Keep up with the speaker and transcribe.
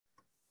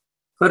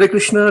Hare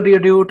Krishna, dear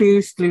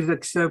devotees, please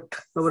accept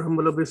our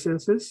humble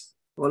obeisances.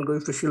 All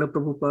going to Srila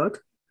Prabhupada.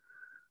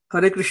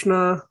 Hare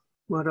Krishna,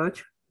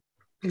 Maharaj,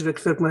 please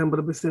accept my humble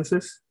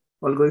obeisances.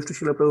 All going to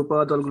Srila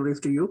Prabhupada, all glories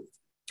to you.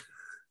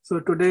 So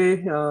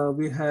today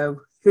we have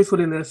His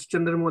Holiness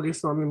Candramauli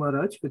Swami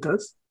Maharaj with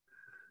us.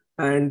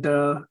 And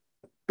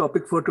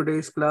topic for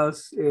today's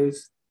class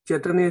is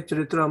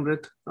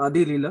Caitanya-caritamrta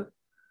Adi-lila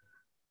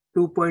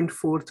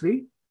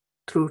 2.43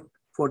 through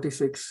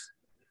 46.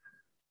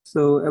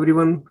 So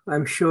everyone,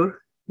 I'm sure,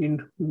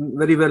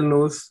 very well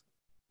knows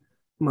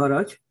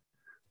Maharaj.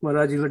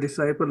 Maharaj is a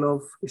disciple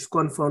of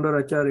ISKCON founder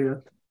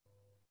Acharya,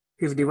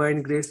 His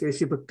Divine Grace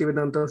A.C.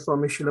 Bhaktivedanta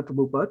Swami Srila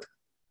Prabhupada,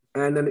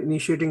 and an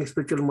initiating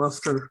spiritual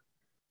master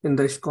in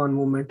the ISKCON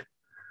movement.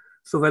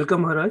 So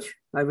welcome, Maharaj.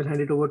 I will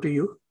hand it over to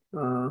you.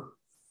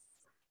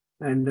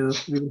 And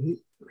we will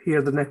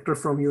hear the nectar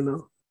from you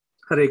now.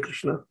 Hare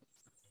Krishna.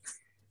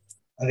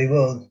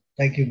 Well,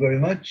 thank you very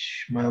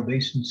much. My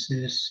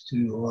obeisances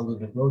to all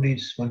the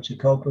devotees.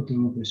 Vanchakalpa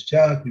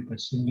Tarupascha,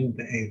 Kripasindhu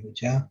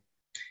Bhaevacha,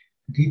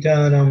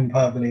 Patitanam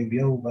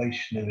Pavanebhyo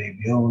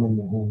Vaishnavebhyo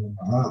Namo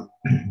Namaha.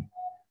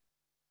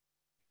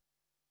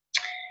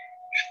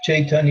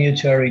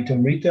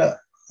 Caitanya-caritamrta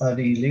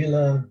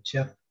Adi-lila,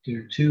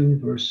 chapter 2,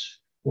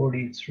 verse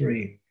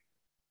 43.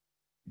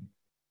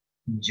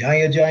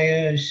 Jaya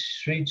Jaya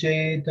Sri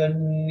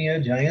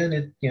Chaitanya Jaya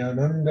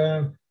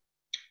Nityananda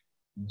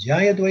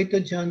Jaya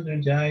Dvaita Chandra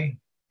Jai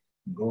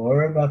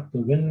Gaur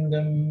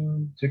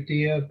Bhaktivindam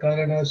Tritiya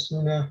Karana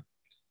Suna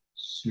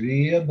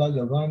Sriya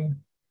Bhagavan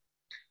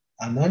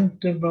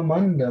Ananta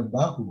Brahmanda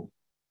Bahu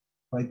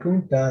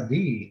Vaikuntha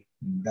Di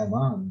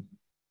Daman.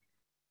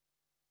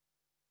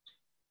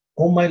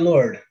 O my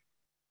Lord,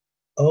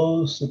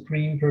 O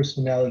Supreme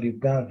Personality of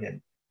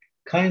Godhead,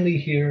 kindly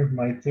hear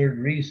my third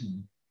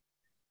reason.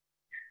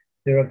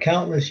 There are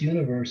countless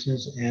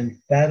universes and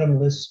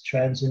fathomless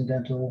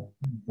transcendental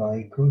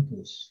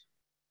Vaikunthas.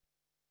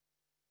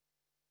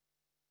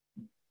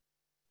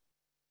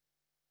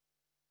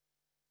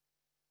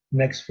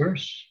 Next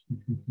verse.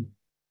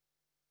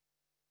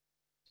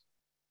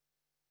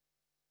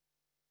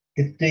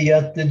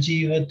 Ityayata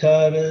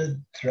jivatara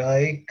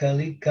trai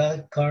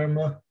kalika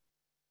karma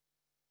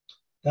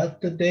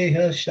tatta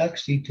deha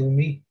shakti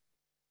tumi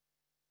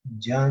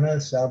jana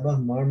sabha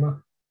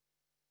marma.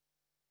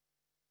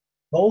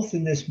 Both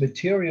in this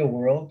material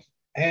world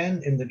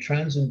and in the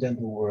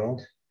transcendental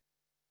world,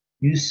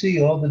 you see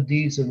all the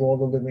deeds of all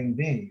the living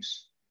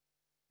beings,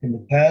 in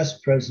the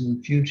past, present,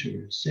 and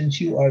future.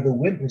 Since you are the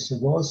witness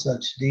of all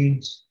such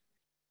deeds,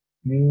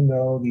 you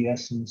know the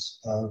essence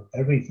of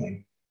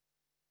everything.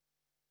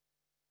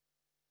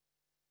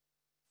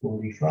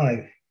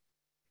 45.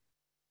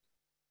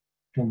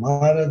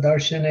 Tumhara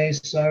darshane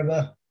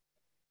sarva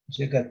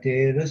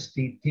jagate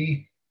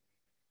rastiti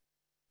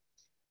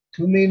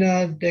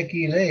tumina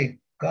dekile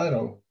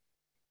karo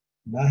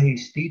nahi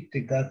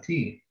stiti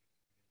gati.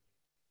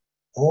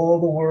 All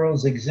the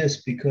worlds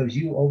exist because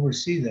you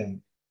oversee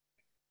them.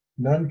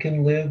 None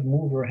can live,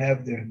 move, or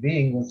have their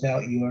being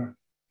without your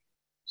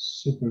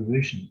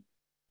supervision.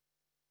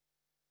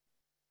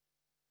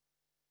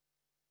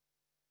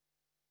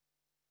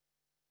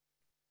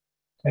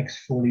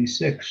 Text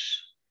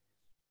 46.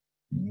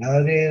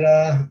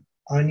 Narera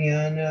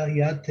anyana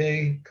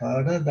yate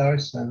kara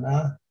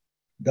darsana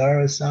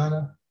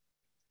darasana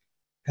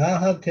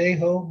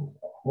kahateho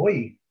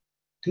hoi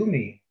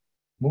tumi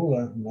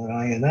mula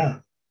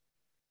narayana.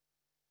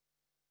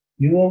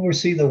 You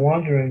oversee the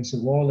wanderings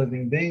of all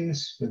living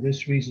beings. For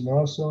this reason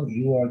also,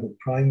 you are the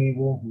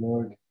primeval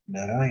Lord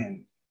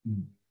Narayan.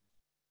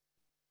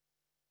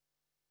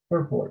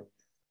 Purport.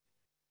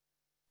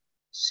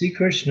 Sri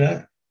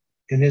Krishna,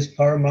 in his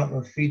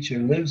Paramatma feature,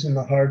 lives in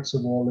the hearts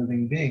of all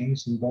living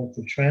beings in both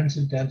the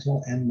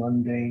transcendental and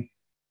mundane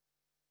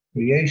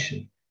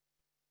creation.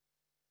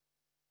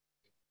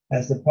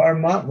 As the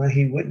Paramatma,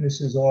 he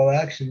witnesses all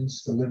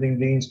actions the living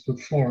beings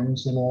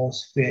performs in all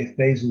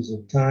phases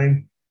of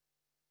time,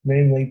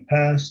 namely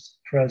past,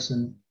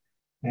 present,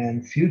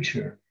 and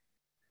future.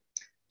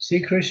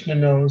 Sri Krishna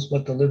knows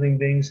what the living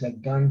beings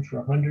have done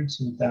for hundreds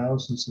and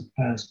thousands of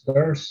past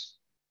births,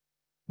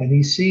 and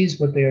he sees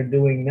what they are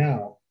doing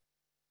now.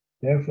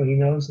 Therefore, he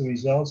knows the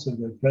results of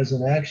their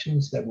present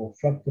actions that will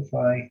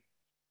fructify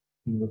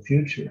in the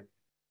future.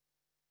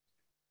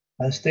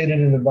 As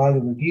stated in the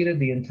Bhagavad Gita,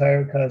 the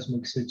entire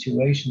cosmic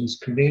situation is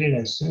created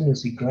as soon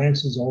as he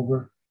glances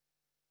over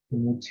the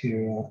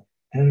material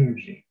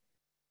energy.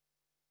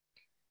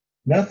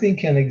 Nothing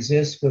can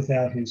exist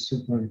without his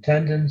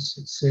superintendence.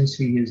 Since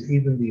he is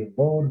even the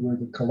abode where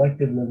the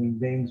collective living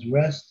beings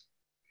rest,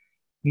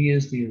 he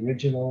is the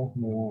original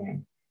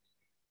Narayan.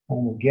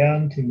 Om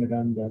Gyan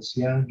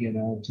Timidandasya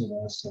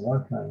Gyanajala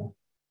Salakaya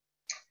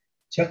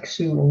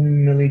Chaksu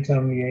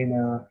Militam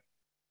Yena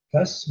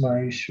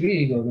Tasmai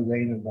Shri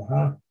Gurave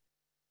Namaha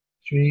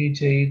Shri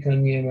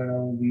Chaitanya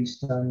Mano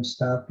Vistam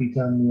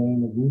Stapitam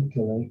Yena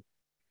Bhutale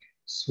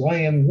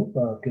Swayam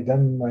Rupa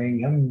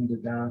Kadammayam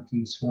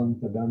Dadati Swam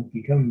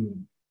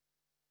Padantikam.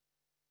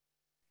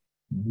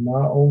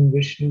 Ma Om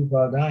Vishnu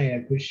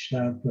Padaya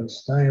Krishna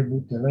Prastaya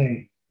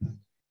Bhutale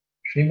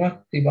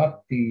Srimakti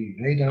Bhakti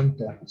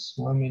Vedanta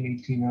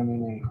Swaminiti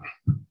Namine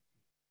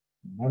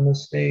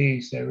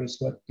Namaste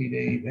Saraswati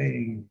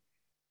Deve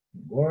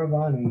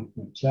Gauravani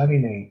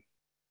Pachavine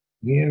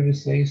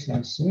Nirvisesa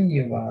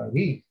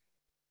Sunyavari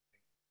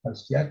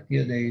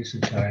Pastyatya De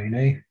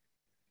Sucharine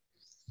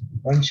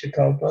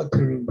Vanchakalpa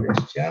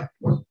Tarubhascha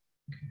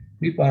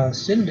Vipa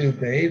Sindhu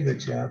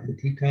Vacha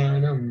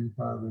Patikanam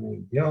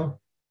Pavanebhyo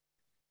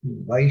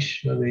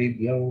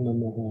Vaishnavebhyo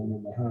Namaha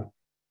Namaha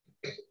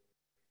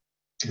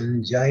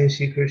Jaya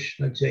Shri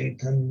Krishna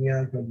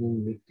Chaitanya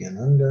Prabhu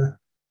Nityananda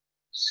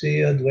Sri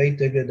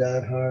Advaita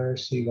Gadadhar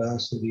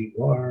Srivasadi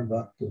Gaur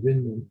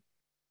Bhaktivinoda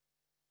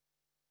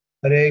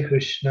Hare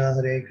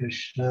Krishna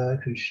Krishna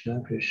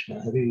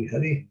Krishna Hare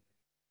Hare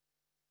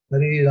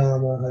Hare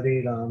Rama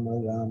Rama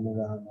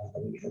Rama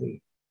Hare Hare.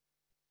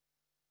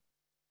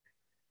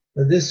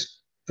 Now this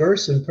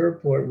verse and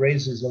purport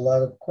raises a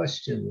lot of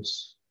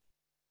questions.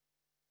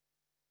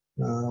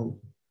 Of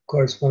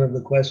course, one of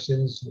the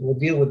questions, we'll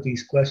deal with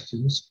these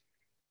questions.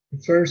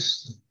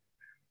 First,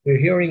 we're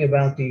hearing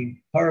about the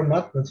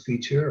Paramatma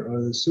feature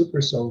or the super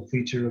soul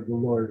feature of the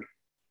Lord.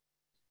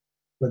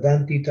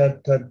 Vadanti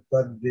tat tat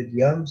vad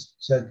vidyam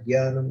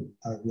sadgyanam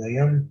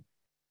avyayam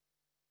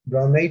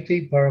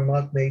brahmeti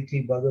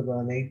paramatmeti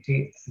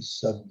bhagavaneti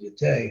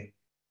sabdyate.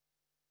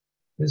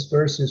 This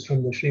verse is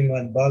from the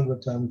Srimad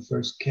Bhagavatam,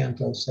 first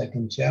canto,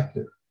 second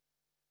chapter,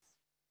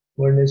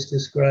 wherein it's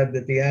described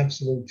that the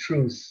absolute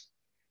truth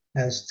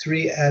has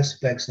three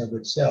aspects of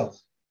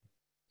itself.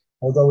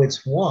 Although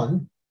it's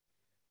one,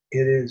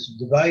 it is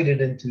divided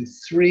into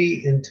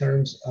three in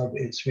terms of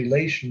its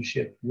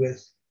relationship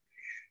with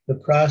the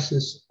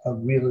process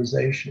of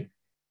realization.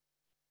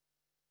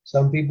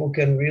 Some people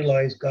can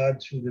realize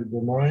God through the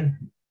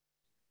Brahman.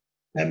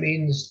 That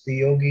means the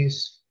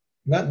yogis,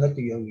 not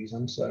the yogis,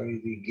 I'm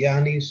sorry, the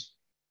jnanis.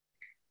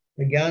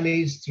 The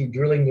jnanis, through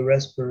drilling the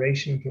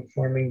respiration,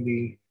 performing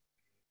the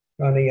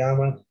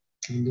pranayama,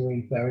 and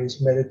doing various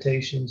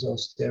meditations,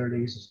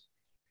 austerities,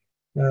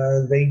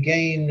 they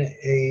gain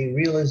a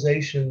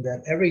realization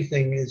that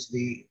everything is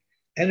the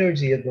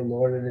energy of the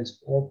Lord and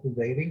is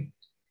all-pervading.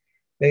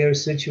 They are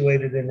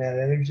situated in that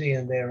energy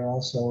and they are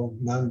also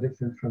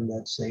non-different from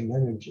that same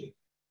energy.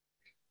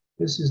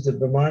 This is the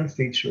Brahman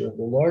feature of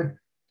the Lord.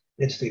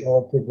 It's the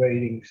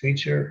all-pervading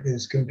feature. It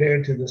is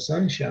compared to the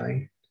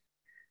sunshine,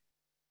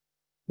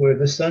 where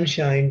the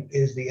sunshine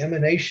is the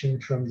emanation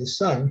from the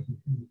sun,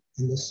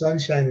 and the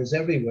sunshine is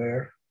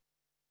everywhere,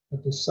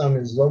 but the sun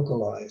is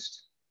localized.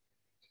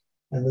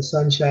 And the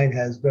sunshine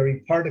has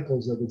very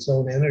particles of its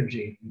own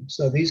energy.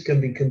 So these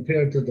can be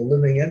compared to the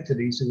living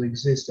entities who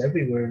exist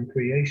everywhere in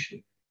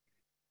creation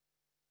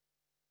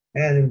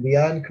and in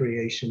beyond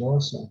creation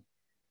also.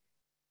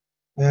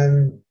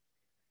 And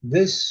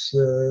this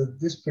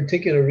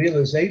particular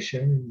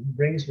realization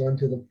brings one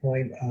to the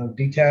point of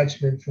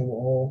detachment from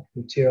all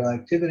material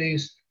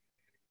activities,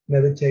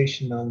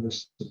 meditation on the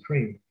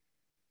supreme,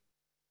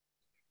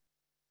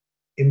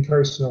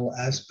 impersonal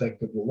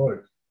aspect of the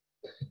Lord.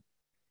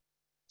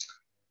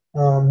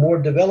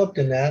 More developed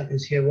in that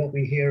is here, what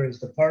we hear is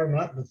the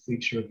Paramatma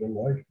feature of the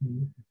Lord,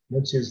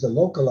 which is the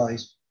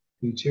localized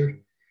feature,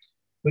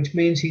 which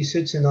means he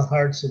sits in the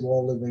hearts of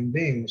all living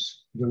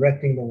beings,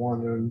 directing the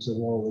wanderings of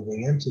all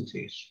living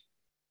entities.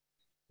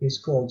 He's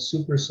called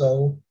Super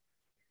Soul.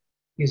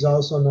 He's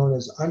also known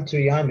as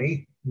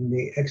Antaryami,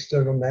 the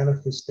external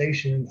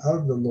manifestation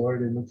of the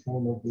Lord in the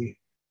form of the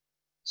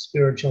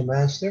spiritual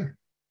master.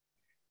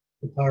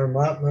 The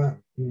Paramatma,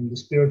 the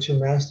spiritual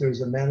master, is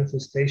a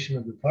manifestation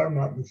of the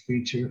Paramatma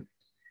feature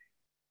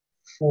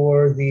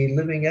for the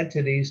living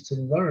entities to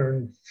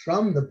learn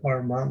from the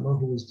Paramatma,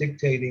 who is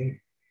dictating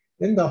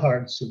in the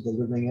hearts of the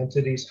living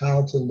entities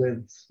how to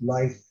live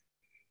life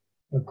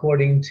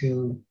according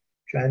to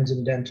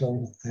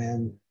transcendental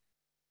and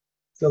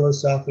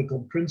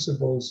philosophical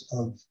principles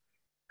of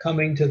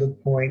coming to the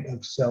point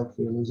of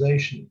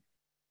self-realization.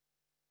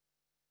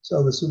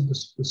 So the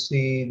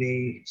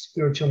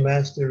spiritual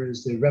master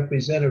is the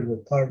representative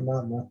of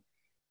Paramatma,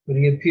 but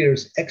he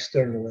appears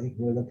externally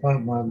where the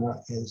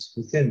Paramatma is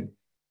within.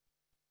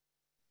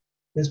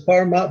 This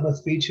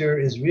Paramatma feature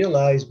is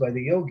realized by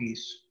the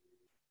yogis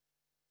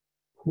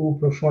who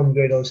perform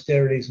great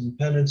austerities and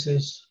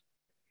penances,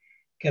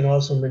 can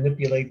also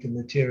manipulate the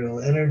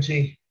material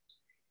energy,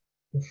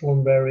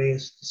 perform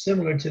various,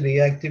 similar to the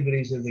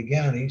activities of the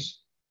jnanis,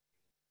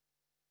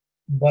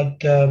 but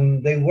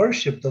they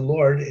worship the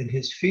Lord in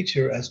his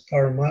feature as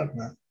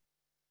Paramatma.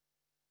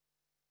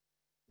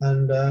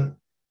 And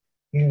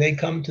they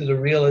come to the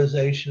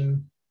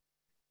realization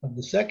of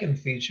the second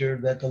feature,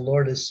 that the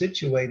Lord is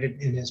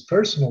situated in his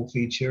personal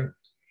feature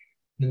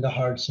in the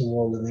hearts of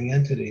all living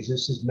entities.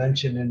 This is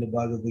mentioned in the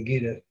Bhagavad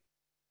Gita.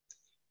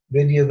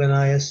 Vidya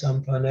Vinaya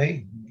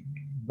Sampane,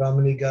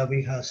 Brahmani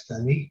Gavi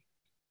Hastani,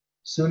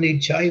 Suni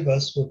Chaiva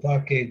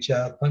Swapake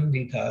Cha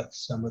Panditat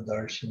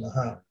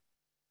Samadarshanaha.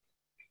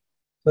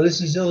 So this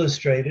is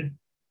illustrated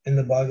in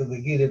the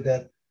Bhagavad Gita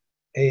that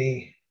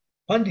a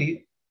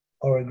Pandit,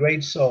 or a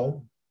great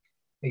soul,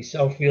 a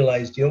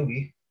self-realized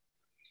yogi,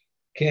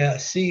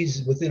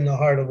 sees within the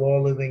heart of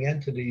all living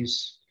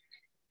entities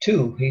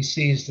too. He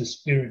sees the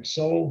spirit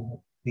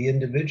soul, the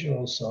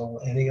individual soul,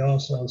 and he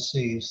also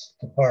sees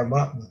the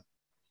Paramatma.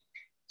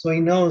 So he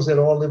knows that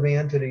all living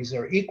entities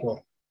are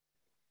equal,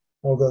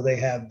 although they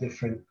have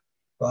different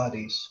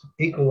bodies,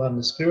 equal on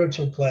the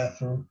spiritual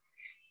platform,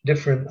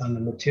 different on the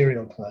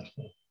material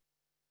platform.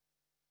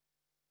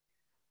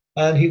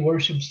 And he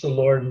worships the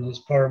Lord in his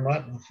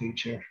Paramatma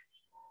feature.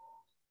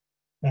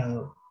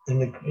 In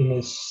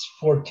this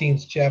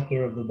 14th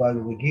chapter of the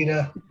Bhagavad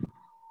Gita,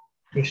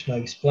 Krishna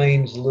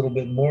explains a little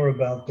bit more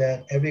about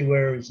that.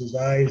 Everywhere is his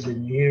eyes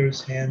and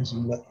ears, hands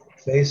and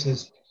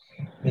faces.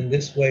 In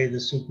this way, the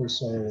super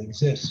soul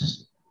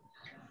exists.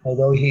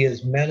 Although he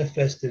is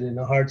manifested in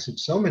the hearts of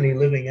so many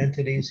living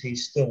entities,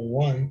 he's still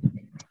one,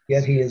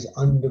 yet he is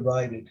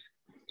undivided.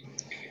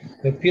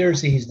 It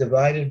appears he's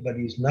divided, but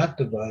he's not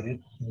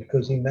divided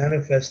because he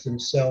manifests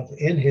himself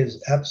in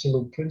his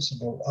absolute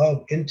principle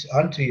of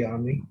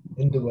antayami,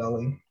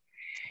 indwelling,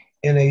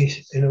 in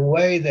a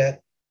way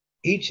that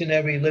each and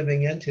every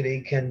living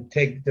entity can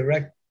take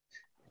direct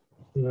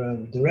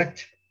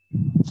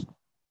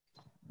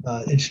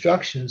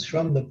instructions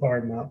from the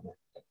Paramatma.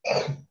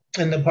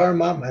 And the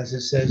Paramatma, as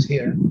it says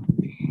here,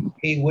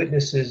 he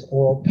witnesses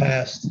all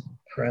past,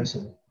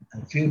 present,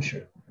 and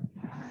future.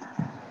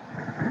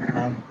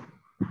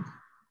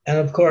 And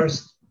of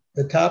course,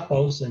 the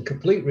topmost and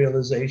complete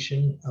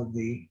realization of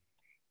the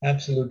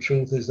absolute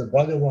truth is the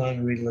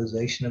Bhagavan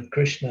realization of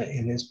Krishna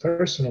in his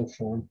personal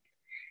form,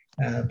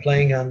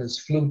 playing on his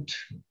flute.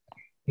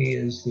 He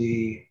is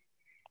the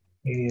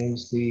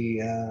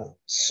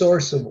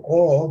source of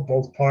all,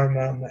 both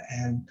Paramatma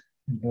and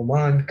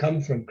Brahman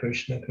come from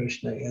Krishna.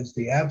 Krishna is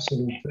the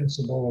absolute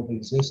principle of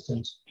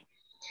existence.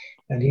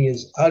 And he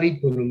is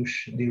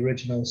Adi-Purush, the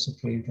original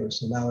Supreme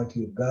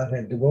Personality of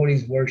Godhead.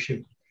 Devotees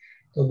worship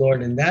the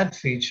Lord in that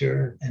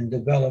feature and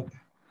develop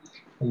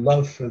a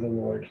love for the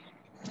Lord.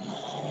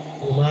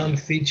 Brahman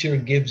feature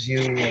gives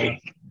you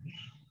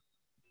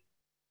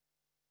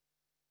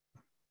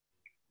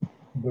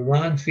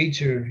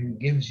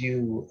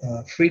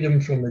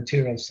freedom from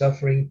material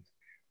suffering.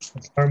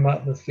 The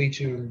Paramatma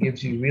feature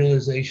gives you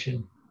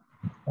realization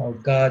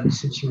of God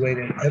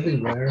situated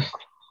everywhere.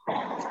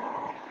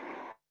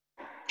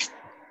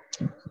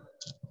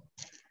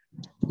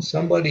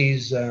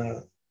 Somebody's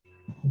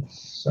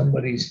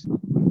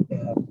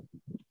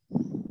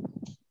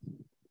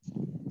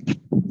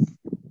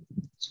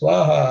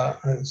Swaha,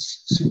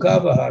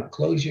 Sukavaha,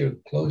 close your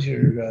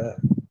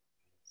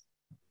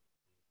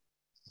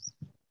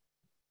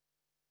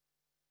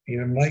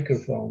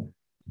microphone.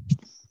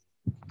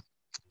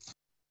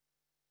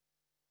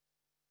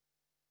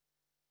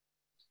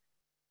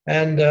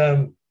 And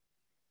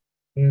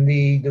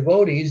the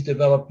devotees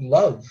develop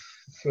love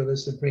for the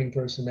Supreme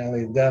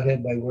Personality of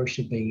Godhead by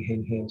worshiping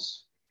in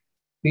his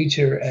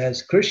feature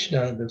as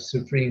Krishna, the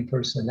Supreme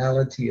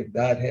Personality of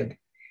Godhead,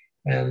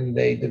 and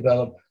they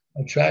develop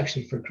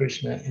attraction for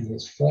Krishna in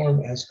his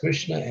form as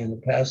Krishna and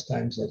the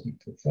pastimes that he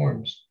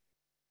performs.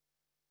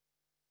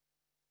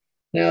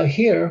 Now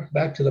here,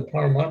 back to the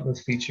Paramatma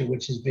feature,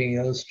 which is being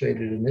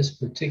illustrated in this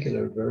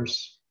particular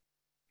verse,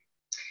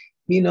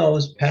 he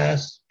knows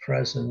past,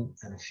 present,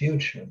 and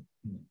future.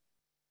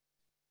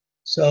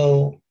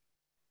 So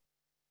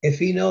if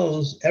he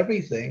knows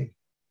everything,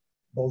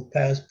 both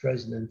past,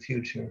 present, and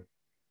future,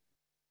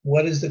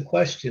 what is the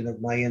question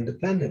of my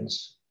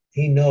independence?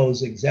 He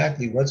knows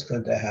exactly what's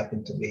going to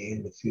happen to me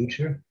in the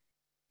future.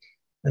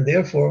 And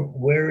therefore,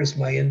 where is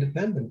my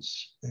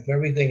independence? If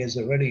everything is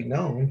already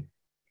known,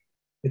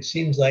 it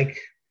seems like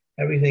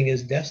everything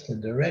is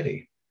destined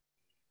already.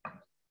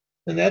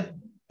 And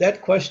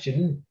that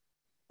question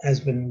has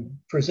been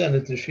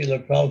presented to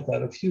Srila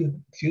Prabhupada a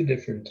few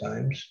different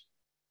times.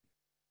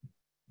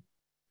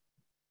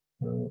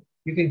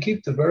 You can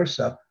keep the verse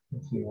up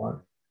if you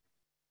want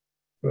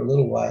for a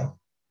little while.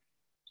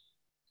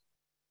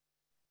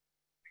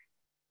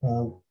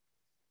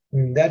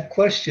 That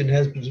question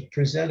has been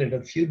presented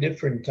a few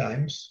different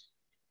times.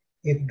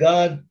 If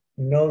God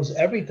knows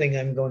everything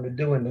I'm going to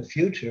do in the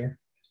future,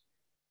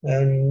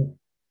 then,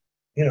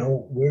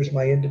 where's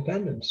my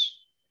independence?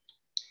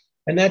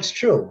 And that's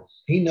true.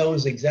 He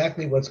knows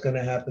exactly what's going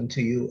to happen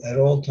to you at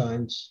all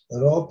times,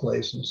 at all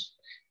places,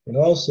 in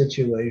all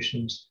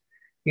situations.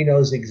 He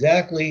knows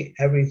exactly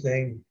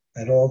everything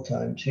at all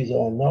times. He's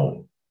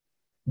all-knowing.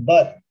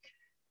 But at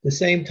the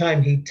same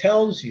time, he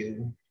tells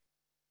you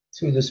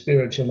through the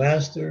spiritual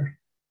master,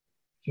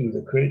 through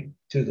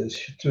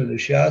the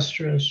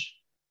Shastras,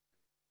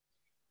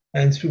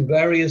 and through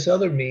various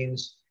other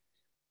means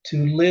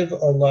to live a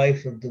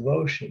life of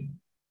devotion.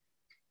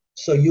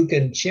 So you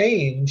can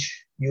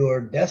change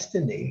your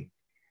destiny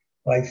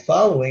by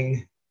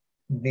following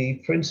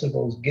the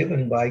principles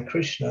given by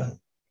Krishna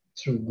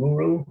through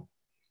Guru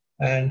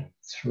and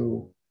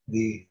through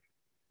the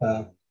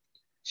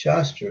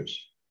Shastras.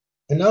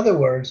 In other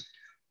words,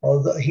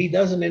 although he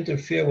doesn't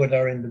interfere with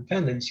our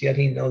independence, yet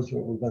he knows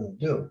what we're going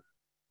to do.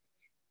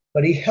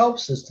 But he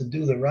helps us to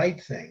do the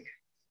right thing.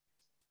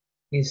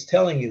 He's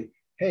telling you,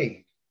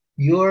 hey,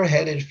 you're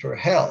headed for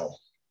hell.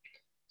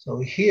 So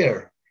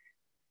here,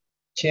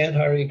 chant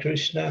Hare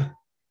Krishna,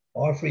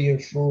 offer your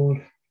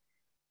food,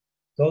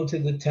 go to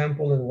the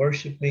temple and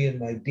worship me in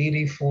my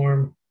deity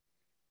form,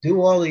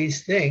 do all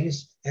these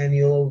things, and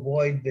you'll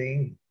avoid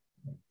being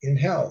in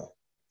hell.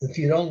 If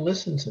you don't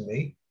listen to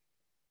me,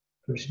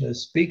 Krishna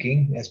is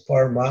speaking as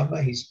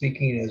Paramatma, he's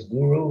speaking as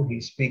Guru,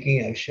 he's speaking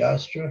as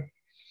Shastra,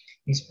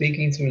 he's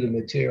speaking through the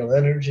material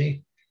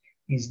energy.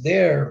 He's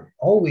there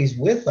always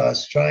with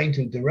us, trying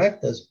to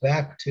direct us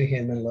back to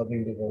him in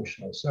loving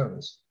devotional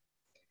service.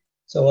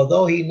 So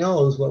although he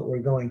knows what we're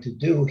going to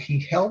do, he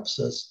helps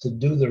us to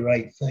do the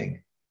right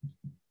thing.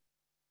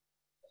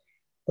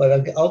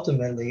 But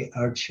ultimately,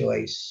 our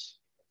choice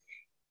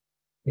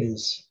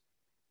is,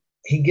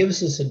 he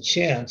gives us a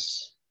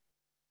chance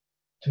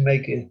to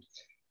make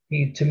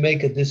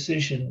a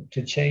decision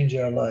to change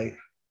our life.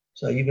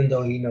 So even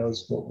though he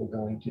knows what we're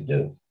going to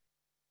do,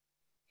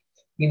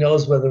 he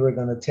knows whether we're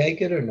going to take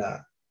it or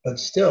not, but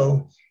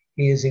still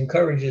he is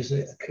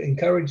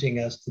encouraging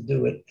us to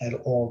do it at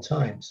all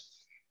times.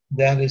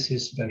 That is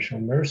his special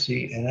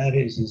mercy, and that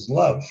is his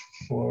love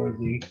for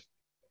the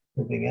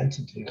living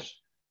entities.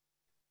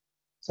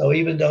 So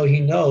even though he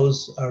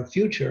knows our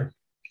future,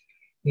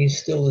 he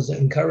still is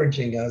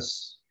encouraging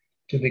us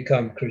to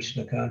become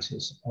Krishna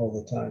conscious all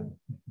the time.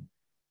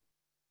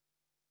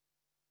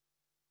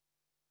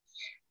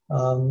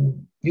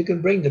 You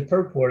can bring the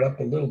purport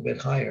up a little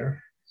bit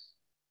higher.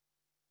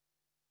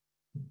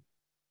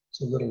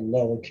 It's a little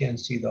low, I can't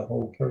see the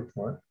whole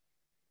purport.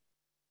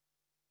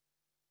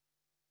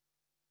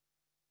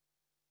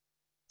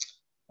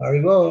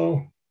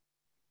 Haribo.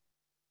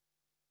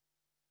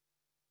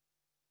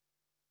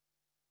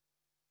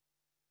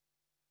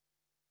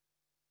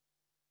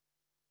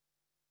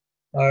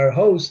 Our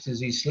host, is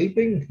he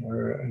sleeping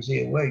or is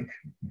he awake?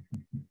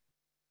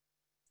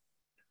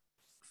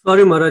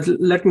 Sorry, Maharaj,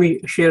 let me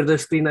share the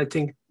screen. I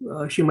think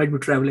she might be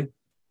traveling.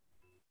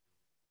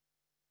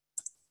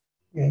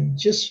 And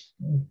just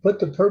put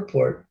the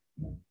purport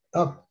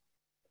up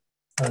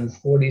on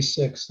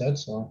 46,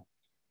 that's all.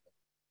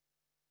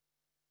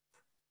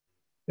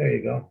 There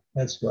you go.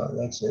 That's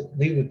it.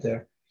 Leave it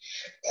there.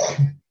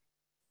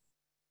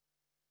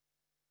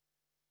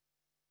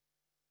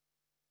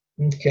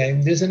 Okay,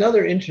 there's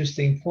another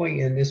interesting point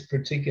in this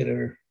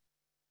particular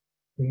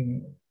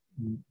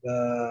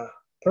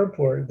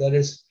purport that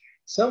is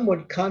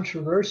somewhat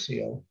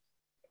controversial,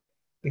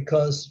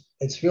 because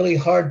it's really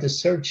hard to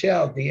search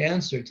out the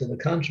answer to the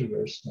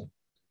controversy.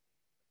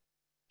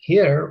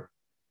 Here,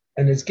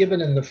 and it's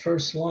given in the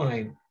first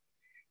line,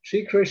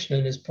 Sri Krishna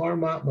in his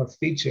Paramatma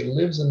feature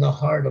lives in the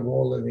heart of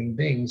all living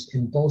beings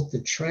in both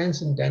the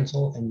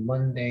transcendental and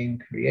mundane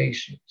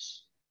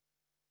creations.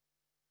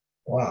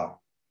 Wow.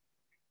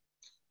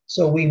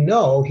 So we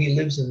know he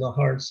lives in the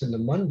hearts and the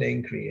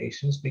mundane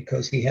creations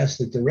because he has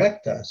to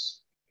direct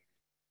us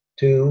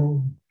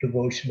to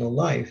devotional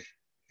life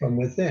from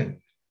within.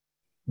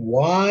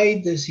 Why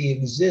does he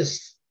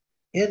exist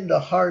in the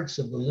hearts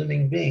of the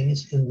living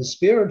beings in the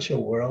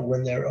spiritual world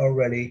when they're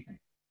already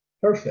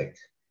perfect?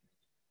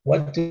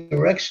 What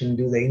direction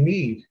do they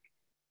need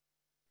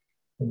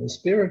in the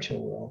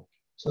spiritual world?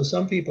 So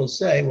some people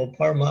say, well,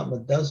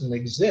 Paramatma doesn't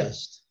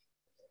exist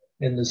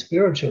in the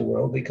spiritual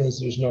world because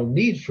there's no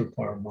need for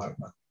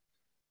Paramatma.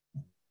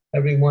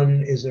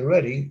 Everyone is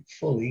already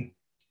fully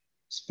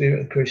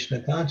Spirit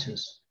Krishna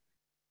conscious.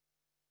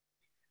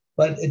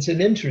 But it's an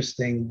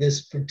interesting,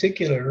 this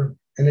particular,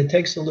 and it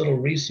takes a little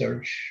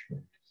research.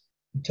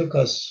 It took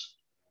us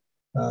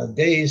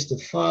days to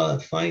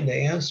find the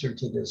answer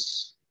to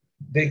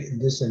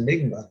this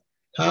enigma.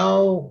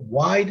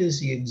 Why does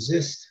he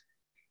exist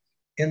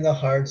in the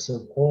hearts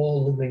of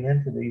all living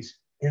entities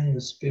in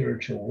the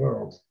spiritual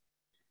world?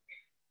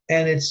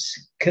 And it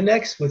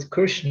connects with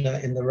Krishna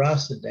in the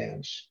rasa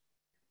dance.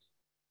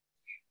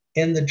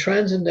 In the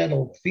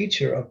transcendental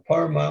feature of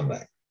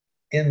Paramatma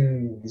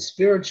in the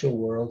spiritual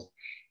world,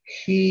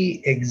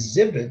 he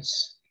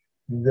exhibits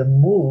the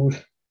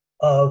mood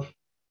of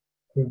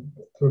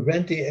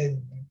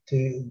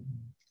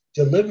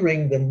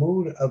delivering the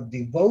mood of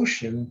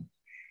devotion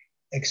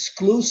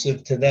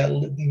exclusive to that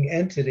living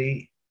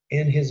entity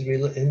in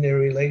their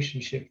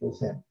relationship with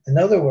him. In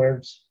other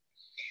words,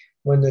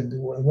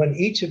 when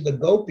each of the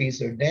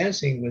gopis are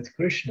dancing with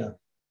Krishna,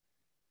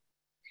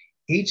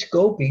 each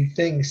gopi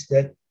thinks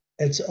that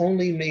it's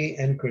only me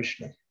and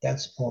Krishna.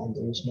 That's all.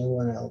 There's no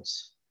one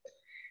else.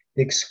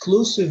 The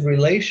exclusive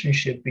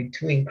relationship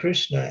between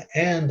Krishna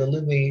and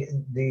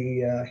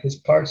his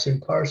parts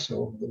and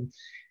parcel,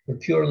 the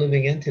pure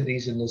living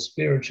entities in the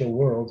spiritual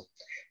world,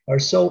 are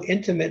so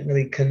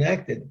intimately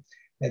connected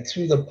that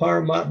through the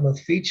Paramatma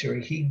feature,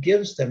 he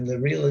gives them the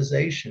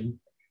realization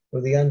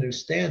or the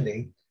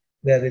understanding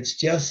that it's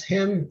just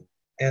him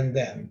and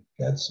them.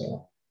 That's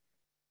all.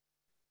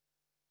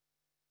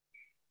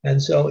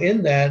 And so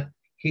in that,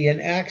 he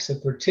enacts a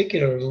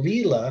particular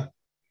lila,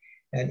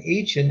 and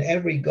each and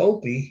every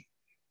gopi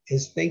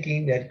is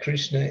thinking that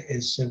Krishna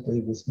is simply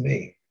with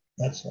me.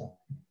 That's all.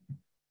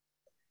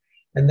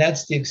 And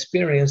that's the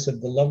experience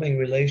of the loving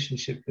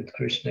relationship with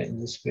Krishna in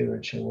the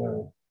spiritual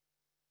world.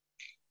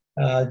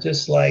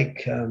 Just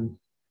like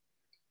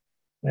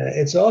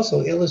it's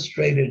also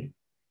illustrated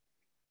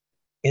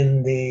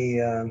in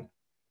the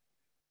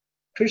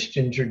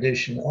Christian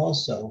tradition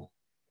also,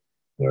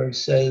 where it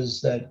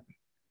says that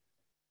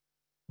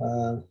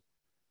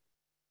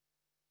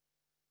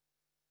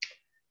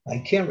I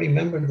can't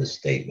remember the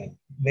statement.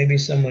 Maybe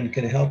someone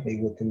can help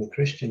me within the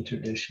Christian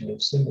tradition.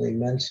 It simply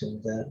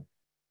mentioned that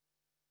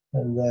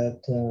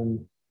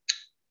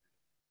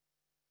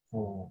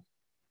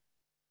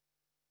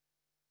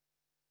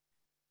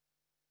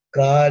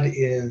God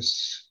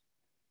is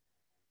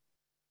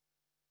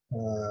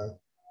the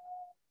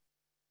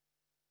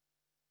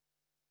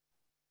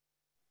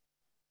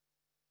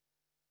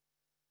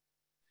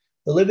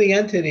living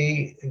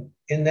entity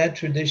in that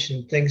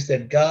tradition thinks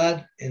that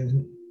God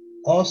and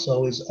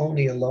also is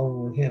only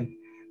alone with him.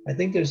 I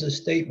think there's a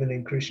statement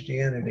in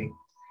Christianity.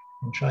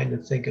 I'm trying to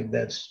think of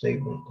that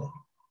statement.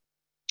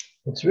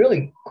 It's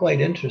really quite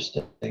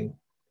interesting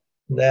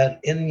that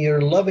in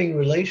your loving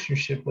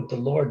relationship with the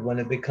Lord, when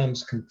it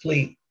becomes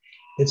complete,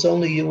 it's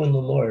only you and the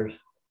Lord.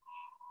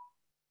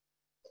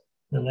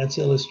 And that's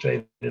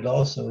illustrated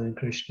also in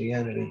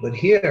Christianity. But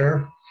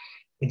here,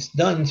 it's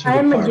done through I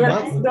am the a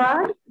jealous Paramatma.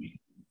 God?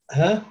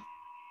 Huh?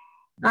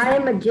 I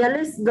am a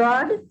jealous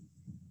God?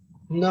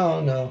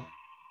 No,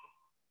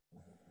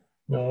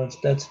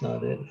 that's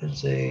not it.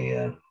 It's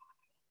a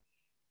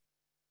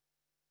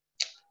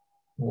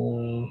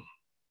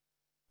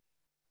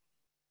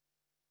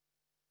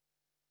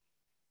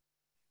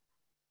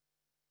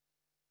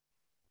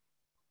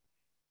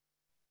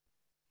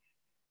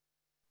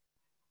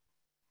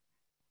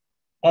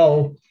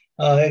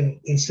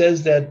it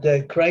says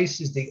that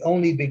Christ is the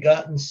only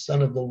begotten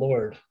Son of the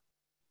Lord.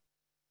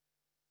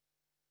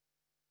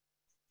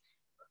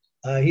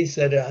 He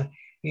said that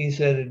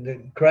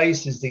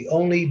Christ is the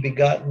only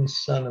begotten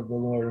Son of the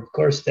Lord. Of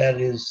course,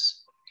 that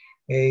is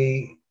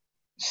a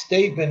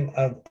statement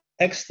of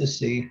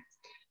ecstasy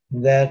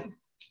that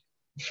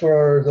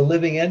for the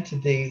living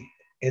entity,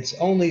 it's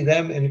only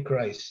them and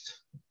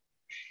Christ.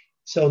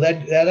 So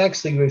that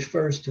actually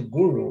refers to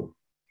Guru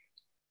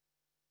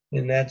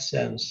in that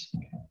sense.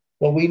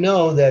 But we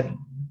know that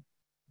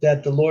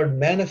the Lord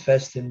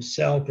manifests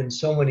himself in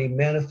so many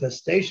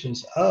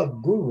manifestations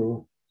of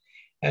Guru,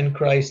 and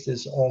Christ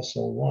is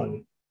also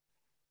one.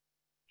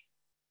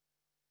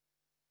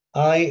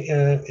 What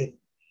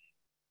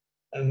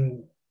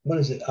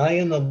is it? I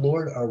and the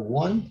Lord are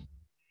one.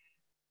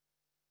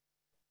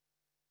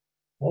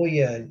 Oh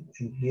yeah.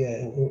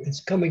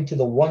 It's coming to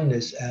the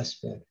oneness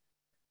aspect.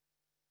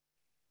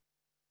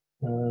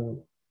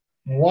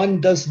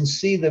 One doesn't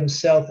see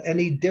themselves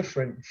any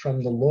different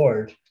from the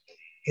Lord.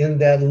 In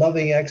that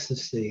loving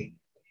ecstasy,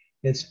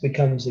 it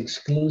becomes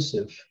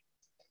exclusive.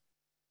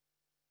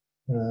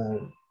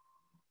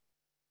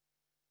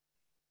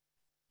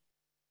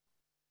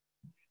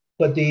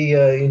 But the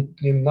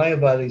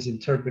Mayavadis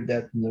interpret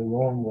that in the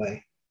wrong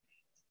way.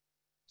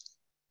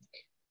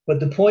 But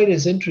the point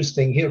is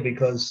interesting here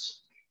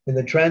because in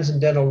the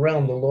transcendental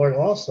realm, the Lord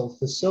also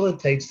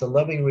facilitates the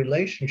loving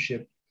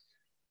relationship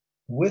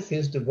with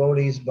his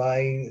devotees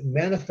by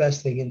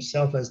manifesting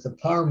himself as the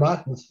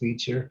Paramatma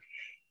feature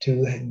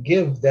to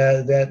give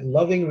that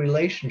loving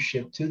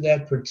relationship to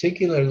that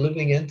particular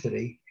living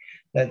entity,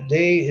 that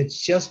it's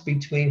just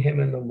between him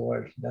and the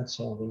Lord. That's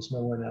all. There's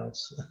no one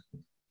else.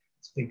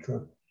 Speak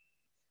clear.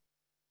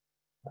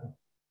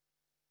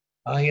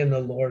 I and the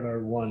Lord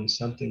are one,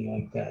 something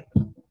like that.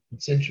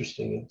 It's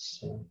interesting.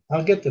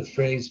 I'll get the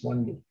phrase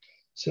one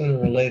sooner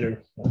or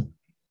later.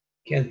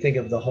 Can't think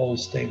of the whole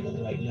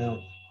statement right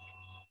now.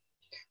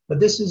 But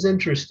this is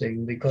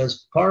interesting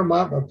because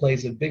Paramatma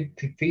plays a big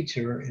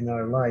feature in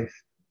our life.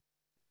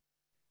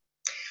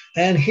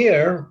 And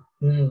here,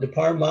 the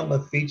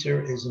Paramatma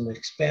feature is an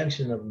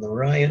expansion of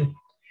Narayan.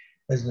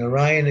 As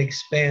Narayan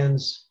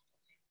expands,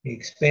 he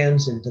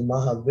expands into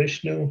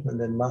Mahavishnu, and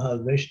then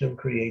Mahavishnu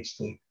creates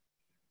the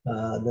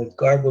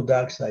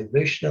Garbhodakshai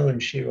Vishnu and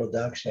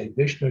Shirodakshai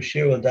Vishnu.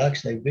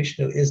 Shirodakshai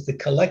Vishnu is the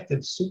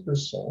collective super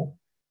soul.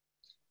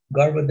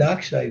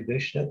 Garbhodakshai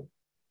Vishnu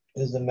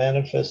is the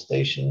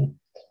manifestation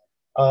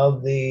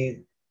of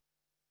the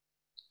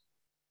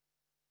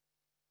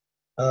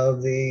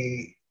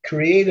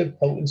creative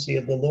potency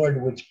of the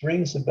Lord, which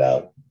brings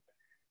about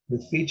the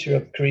feature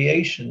of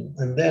creation.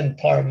 And then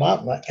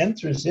Paramatma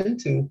enters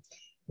into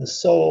the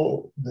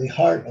soul, the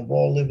heart of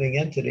all living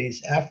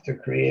entities after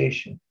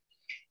creation.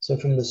 So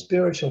from the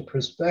spiritual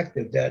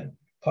perspective, that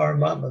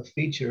Paramatma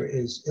feature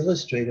is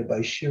illustrated by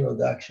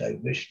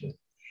Shirodakshai Vishnu.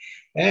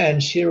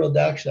 And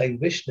Shirodakshai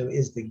Vishnu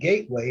is the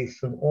gateway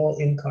from all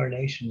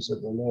incarnations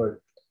of the Lord.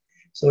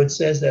 So it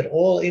says that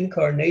all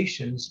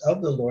incarnations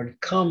of the Lord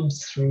come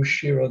through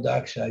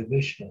Shirodakshai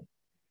Vishnu.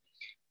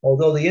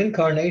 Although the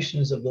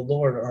incarnations of the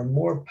Lord are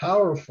more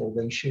powerful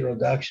than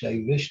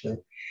Shirodakshai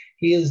Vishnu,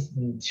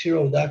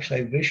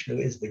 Shirodakshai Vishnu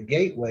is the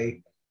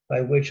gateway by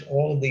which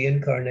all of the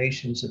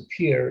incarnations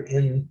appear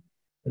in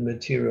the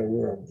material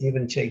world,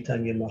 even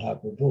Chaitanya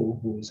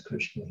Mahaprabhu, who is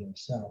Krishna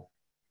himself.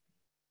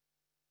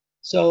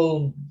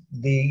 So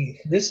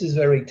this is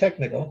very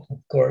technical, of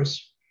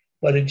course,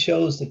 but it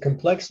shows the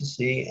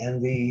complexity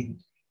and the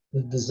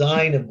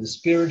design of the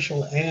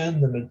spiritual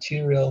and the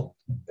material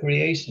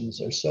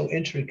creations are so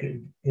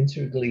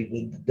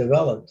intricately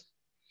developed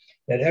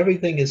that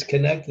everything is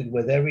connected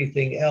with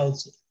everything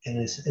else and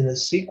is in a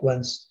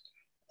sequence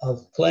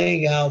of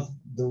playing out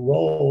the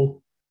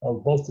role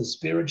of both the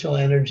spiritual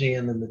energy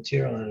and the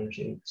material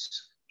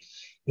energies.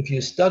 If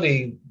you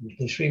study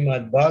the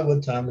Srimad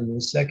Bhagavatam in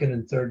the second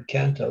and third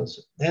cantos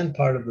and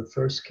part of the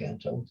first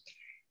canto,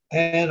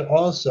 and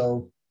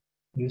also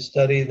you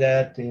study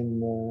that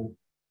in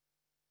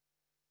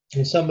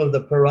some of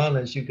the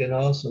Puranas, you can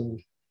also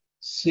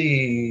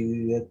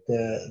see that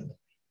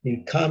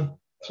the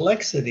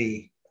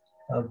complexity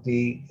of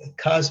the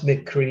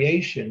cosmic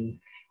creation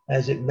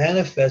as it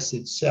manifests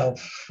itself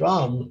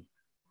from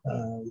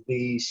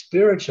the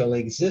spiritual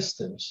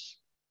existence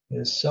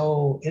is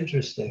so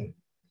interesting.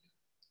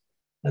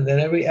 And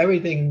then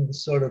everything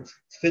sort of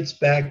fits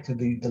back to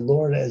the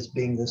Lord as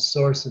being the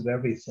source of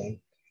everything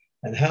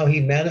and how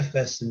he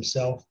manifests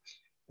himself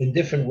in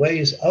different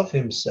ways of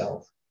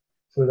himself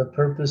for the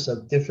purpose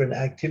of different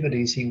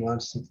activities he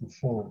wants to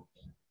perform.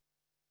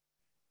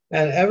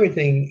 And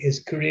everything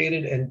is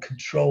created and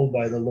controlled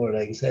by the Lord.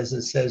 As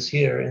it says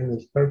here in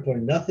the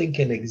purport, nothing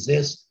can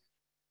exist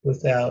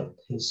without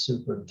his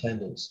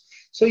superintendence.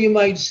 So you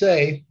might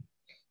say,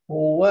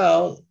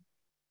 well,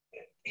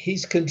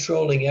 he's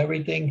controlling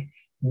everything.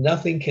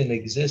 Nothing can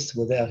exist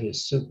without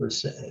his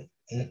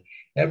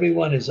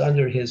everyone is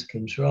under his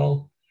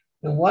control.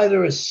 And why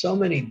there are so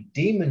many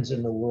demons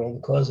in the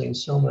world causing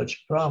so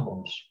much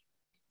problems?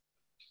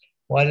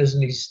 Why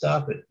doesn't he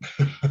stop it?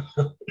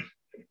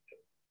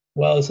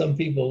 Well, some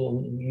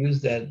people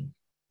use that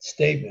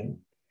statement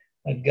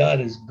that God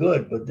is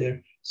good, but there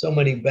are so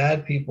many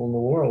bad people in the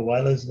world.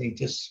 Why doesn't he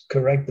just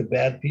correct the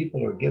bad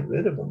people or get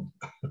rid of them?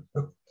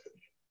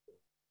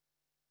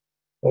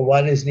 Or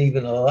why doesn't he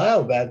even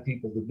allow bad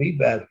people to be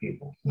bad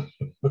people?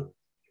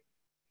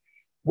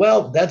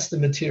 Well, that's the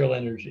material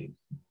energy.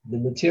 The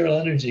material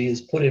energy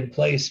is put in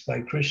place by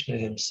Krishna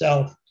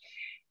himself,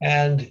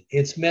 and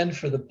it's meant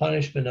for the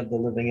punishment of the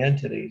living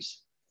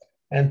entities.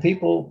 And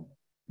people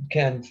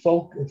can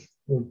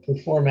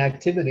perform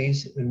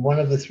activities in one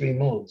of the three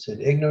modes,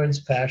 in ignorance,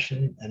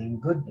 passion, and in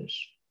goodness.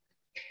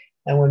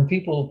 And when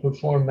people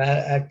perform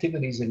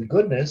activities in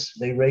goodness,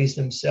 they raise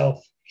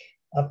themselves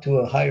up to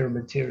a higher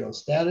material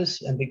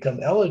status and become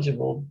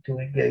eligible to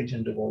engage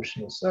in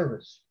devotional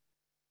service.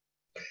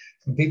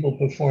 When people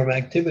perform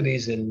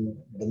activities in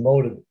the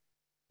mode of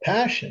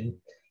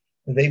passion,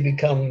 they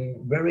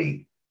become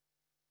very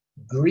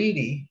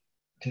greedy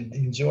to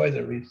enjoy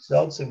the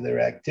results of their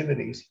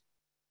activities.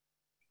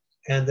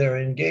 And they're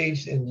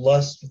engaged in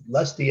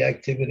lusty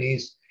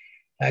activities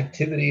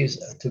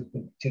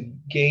to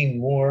gain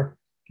more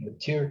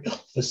material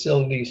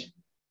facilities,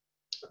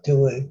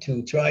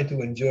 to try to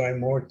enjoy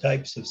more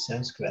types of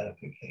sense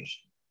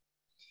gratification.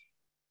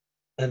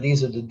 And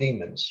these are the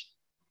demons.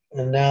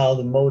 And now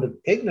the mode of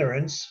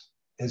ignorance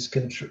is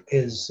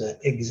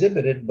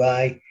exhibited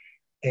by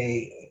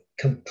a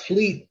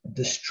complete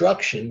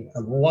destruction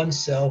of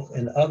oneself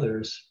and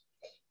others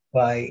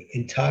by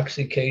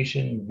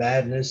intoxication,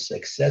 madness,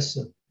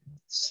 excessive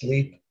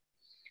sleep,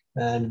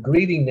 and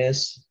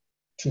greediness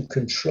to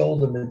control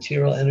the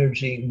material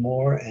energy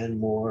more and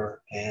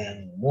more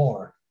and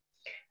more.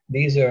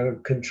 These are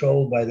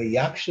controlled by the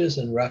yakshas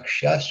and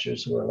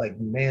rakshasas, who are like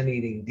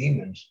man-eating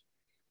demons.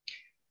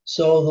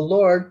 So the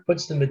Lord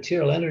puts the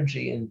material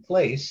energy in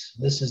place.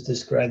 This is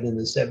described in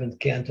the 7th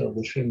canto of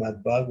the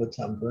Srimad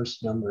Bhagavatam,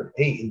 verse number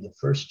 8 in the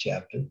first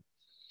chapter,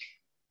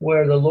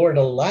 where the Lord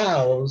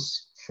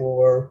allows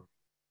for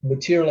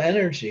material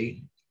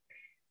energy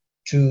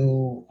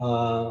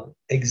to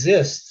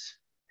exist.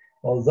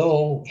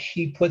 Although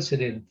he puts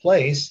it in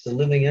place, the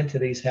living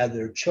entities have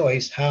their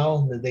choice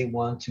how they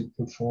want to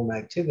perform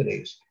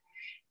activities.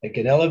 They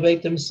can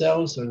elevate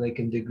themselves or they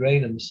can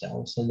degrade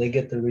themselves, and they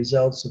get the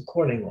results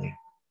accordingly.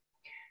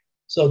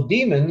 So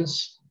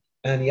demons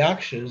and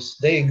yakshas,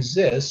 they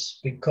exist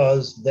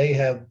because they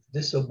have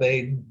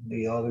disobeyed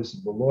the orders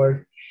of the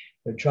Lord.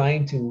 They're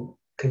trying to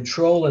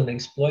control and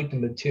exploit the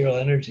material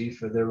energy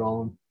for their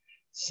own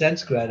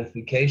sense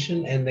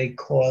gratification, and they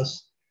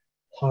cause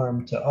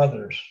harm to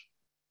others.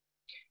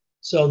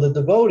 So the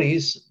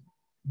devotees,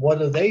 what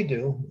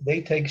do?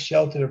 They take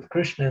shelter of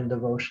Krishna in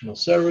devotional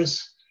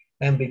service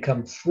and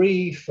become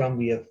free from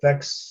the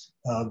effects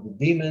of the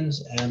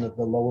demons and of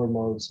the lower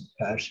modes of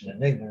passion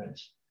and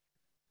ignorance.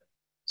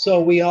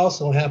 So we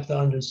also have to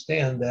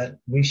understand that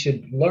we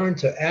should learn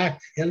to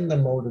act in the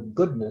mode of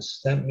goodness.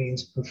 That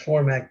means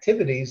perform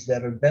activities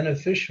that are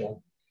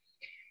beneficial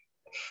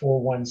for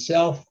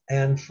oneself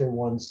and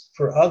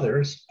for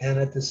others, and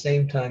at the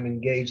same time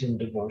engage in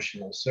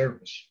devotional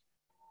service.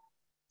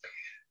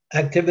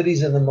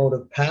 Activities in the mode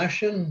of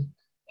passion,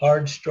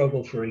 hard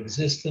struggle for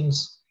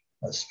existence,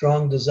 a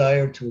strong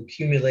desire to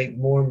accumulate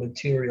more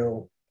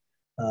material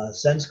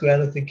sense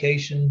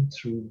gratification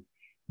through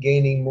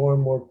gaining more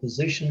and more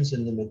positions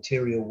in the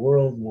material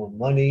world, more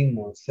money,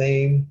 more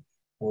fame,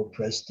 more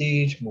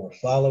prestige, more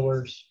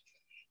followers.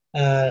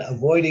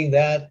 Avoiding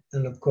that,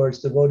 and of course,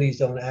 devotees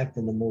don't act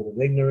in the mode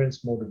of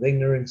ignorance. Mode of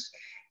ignorance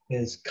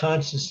is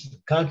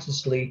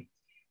consciously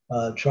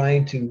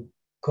trying to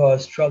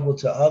cause trouble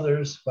to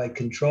others by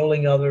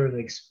controlling others,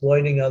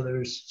 exploiting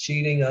others,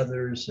 cheating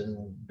others,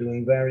 and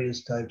doing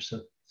various types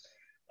of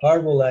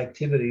horrible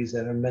activities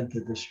that are meant to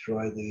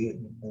destroy the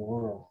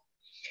world.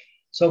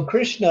 So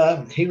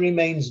Krishna, he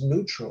remains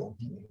neutral,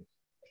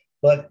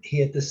 but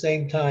he at the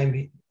same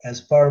time,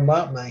 as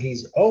Paramatma,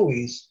 he's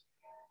always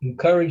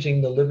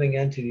encouraging the living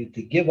entity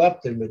to give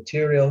up their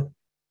material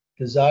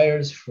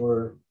desires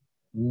for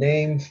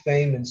name,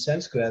 fame, and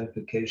sense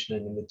gratification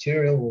in the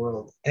material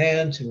world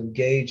and to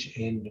engage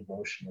in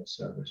devotional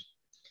service.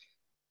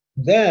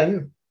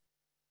 Then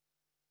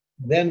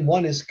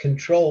one is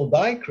controlled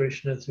by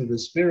Krishna through the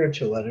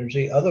spiritual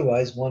energy.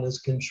 Otherwise, one is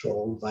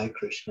controlled by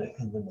Krishna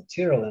in the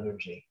material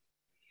energy.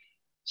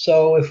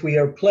 So if we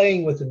are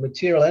playing with the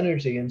material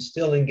energy and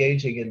still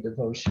engaging in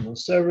devotional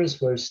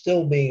service, we're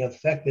still being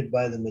affected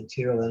by the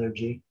material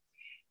energy.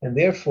 And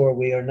therefore,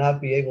 we are not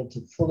be able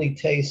to fully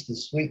taste the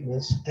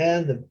sweetness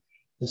and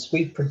the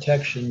sweet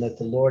protection that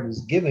the Lord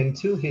is giving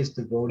to his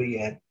devotee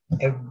at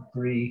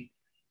every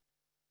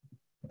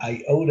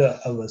iota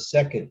of a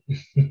second.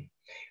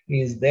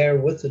 He is there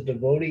with the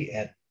devotee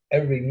at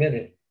every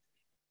minute.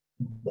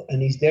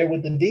 And he's there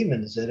with the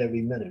demons at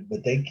every minute.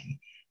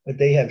 But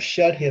they have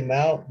shut him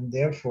out, and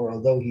therefore,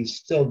 although he's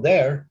still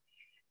there,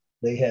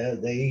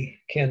 they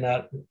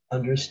cannot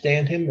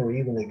understand him or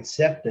even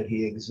accept that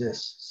he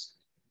exists.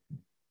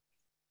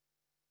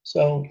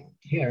 So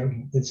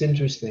here, it's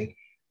interesting.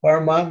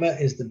 Paramatma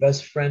is the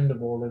best friend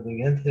of all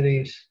living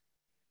entities.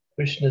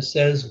 Krishna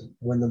says,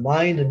 when the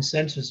mind and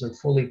senses are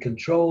fully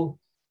controlled,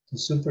 the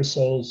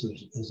supersoul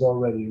is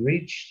already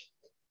reached.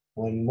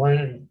 When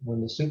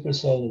the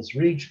supersoul is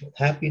reached with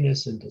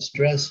happiness and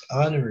distress,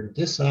 honor and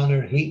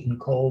dishonor, heat and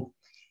cold,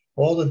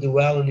 all the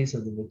dualities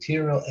of the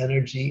material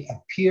energy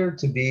appear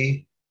to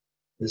be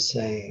the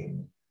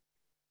same.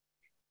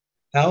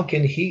 How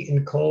can heat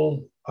and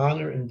cold,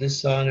 honor and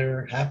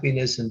dishonor,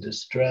 happiness and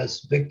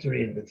distress,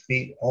 victory and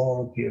defeat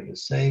all appear the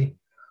same?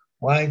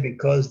 Why?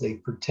 Because they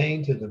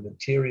pertain to the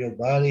material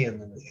body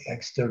and the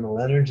external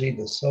energy.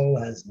 The soul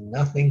has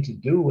nothing to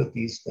do with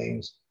these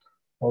things,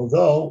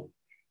 although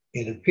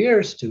it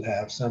appears to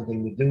have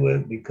something to do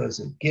with it because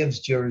it gives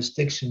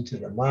jurisdiction to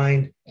the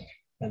mind,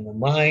 and the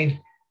mind,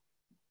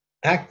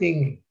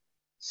 acting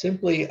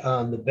simply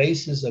on the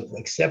basis of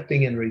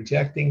accepting and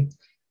rejecting,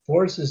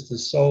 forces the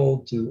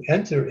soul to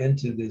enter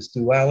into this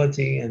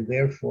duality, and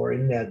therefore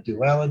in that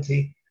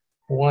duality,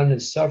 one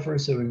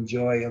suffers or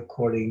enjoys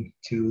according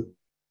to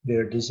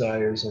their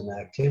desires and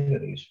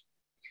activities.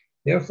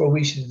 Therefore,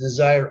 we should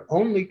desire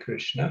only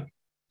Krishna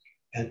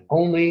and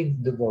only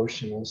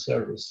devotional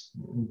service.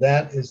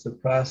 That is the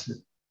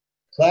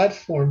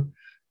platform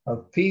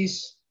of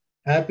peace,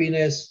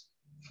 happiness,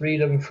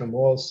 freedom from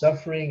all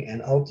suffering,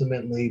 and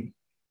ultimately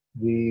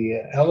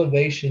the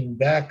elevation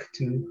back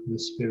to the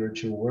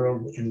spiritual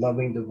world in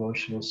loving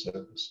devotional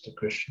service to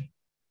Krishna.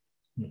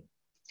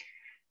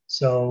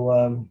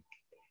 So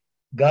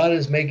God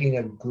is making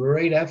a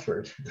great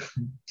effort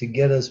to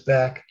get us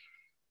back.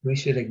 We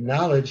should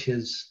acknowledge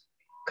his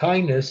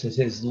kindness,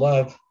 his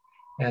love,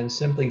 and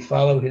simply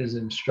follow his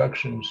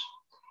instructions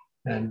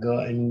and go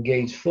and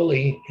engage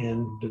fully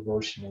in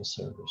devotional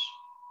service.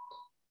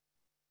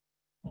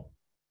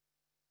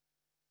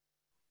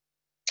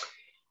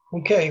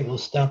 Okay, we'll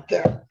stop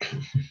there.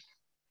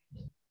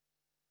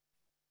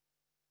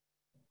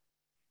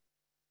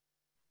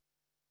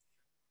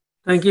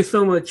 Thank you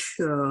so much,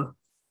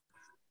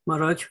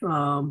 Maharaj.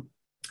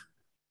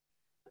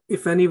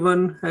 If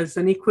anyone has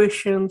any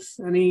questions,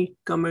 any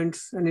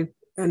comments,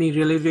 any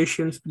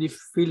realizations,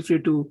 please feel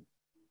free to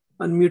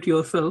unmute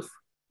yourself.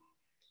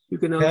 You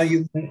can also... Now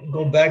you can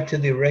go back to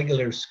the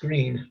regular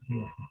screen.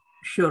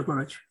 Sure,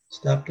 Maharaj.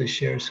 Stop the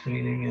share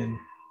screening and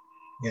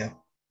yeah.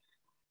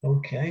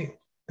 Okay.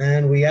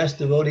 And we ask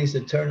devotees to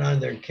turn on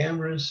their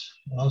cameras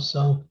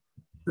also.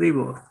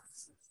 Ribo.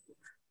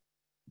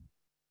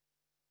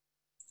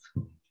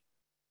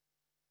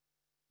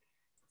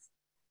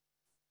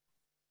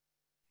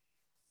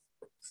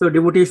 So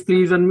devotees,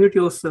 please unmute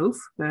yourself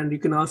and you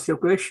can ask your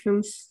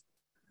questions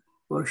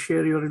or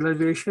share your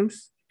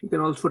realizations. You can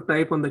also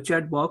type on the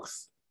chat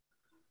box.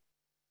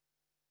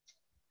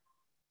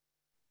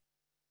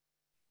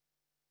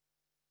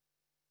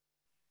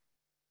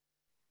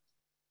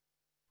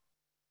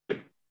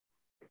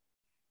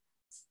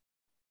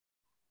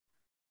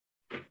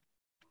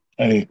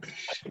 Hare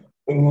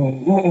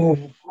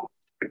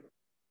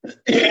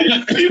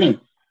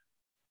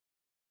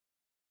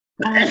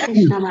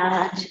Krishna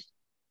Maharaj.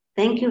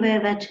 Thank you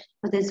very much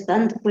for this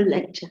wonderful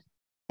lecture.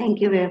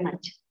 Thank you very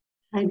much.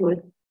 I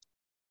would.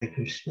 Hare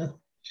Krishna.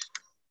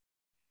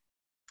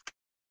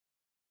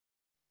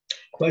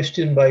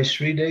 Question by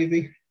Sri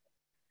Devi.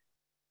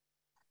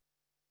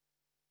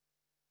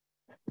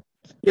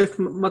 Yes,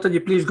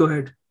 Mataji, please go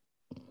ahead.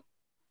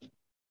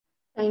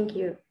 Thank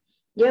you.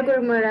 Dear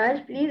Guru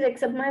Maharaj, please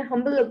accept my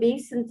humble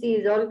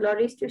obeisances. All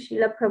glories to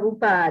Srila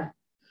Prabhupada.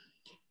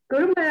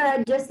 Guru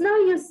Maharaj, just now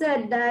you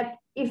said that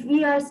if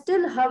we are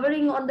still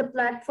hovering on the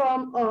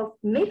platform of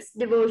mixed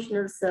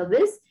devotional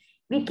service,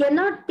 we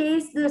cannot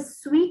taste the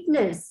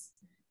sweetness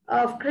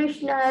of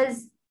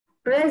Krishna's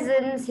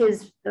presence,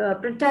 his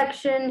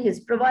protection,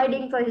 his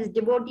providing for his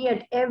devotee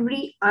at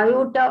every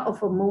iota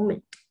of a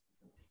moment.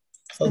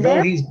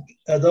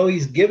 Although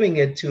he's giving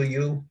it to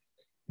you,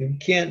 you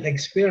can't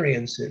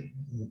experience it.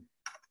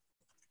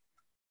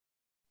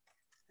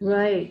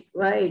 Right,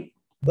 right.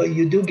 But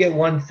you do get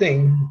one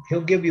thing,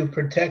 he'll give you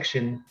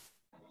protection,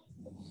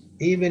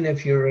 even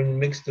if you're in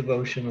mixed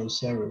devotional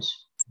service.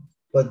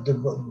 But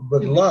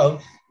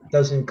love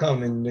doesn't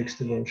come in mixed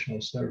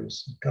devotional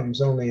service. It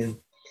comes only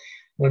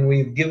when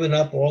we've given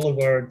up all of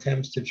our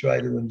attempts to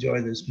try to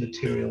enjoy this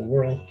material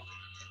world,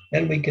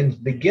 and we can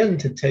begin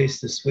to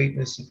taste the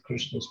sweetness of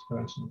Krishna's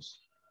presence.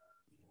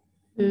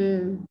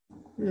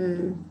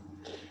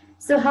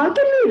 So how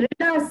can we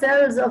rid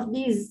ourselves of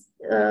these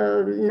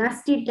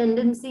nasty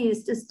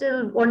tendencies to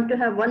still want to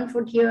have one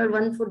foot here,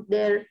 one foot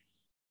there,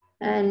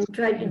 and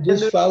try to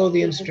just follow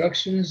the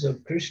instructions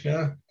of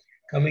Krishna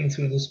coming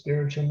through the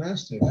spiritual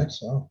master,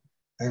 that's all.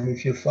 And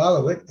if you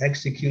follow it,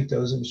 execute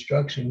those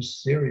instructions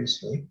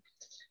seriously,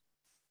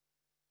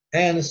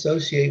 and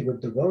associate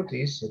with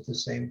devotees at the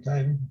same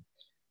time,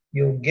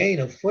 you'll gain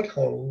a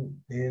foothold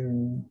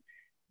in,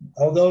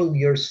 although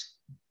you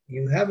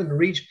haven't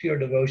reached pure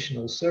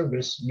devotional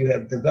service, you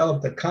have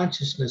developed a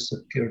consciousness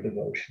of pure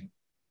devotion.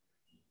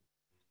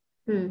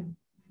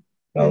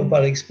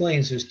 Prabhupada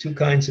explains there's two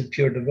kinds of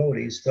pure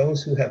devotees,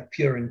 those who have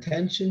pure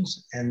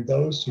intentions and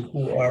those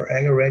who are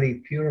already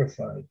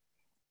purified.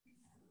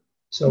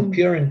 So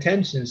pure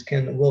intentions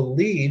will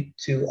lead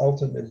to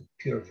ultimate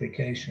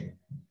purification.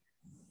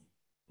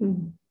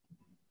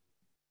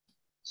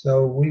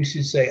 So we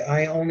should say,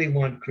 I only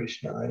want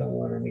Krishna, I don't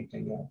want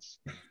anything else.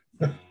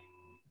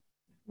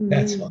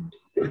 That's all.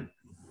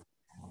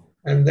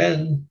 And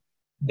then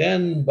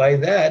by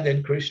that,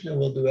 then Krishna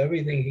will do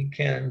everything he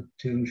can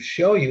to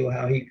show you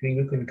how you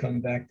can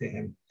come back to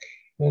him.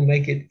 He'll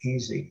make it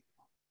easy.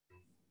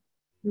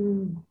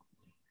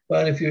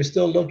 But if you're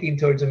still looking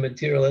towards a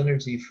material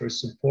energy for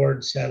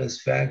support,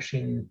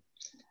 satisfaction,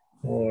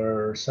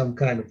 or some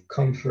kind of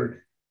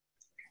comfort,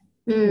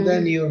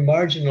 then you're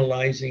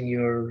marginalizing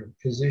your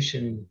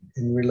position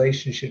in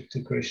relationship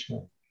to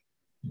Krishna.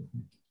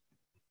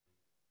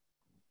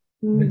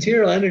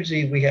 Material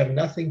energy, we have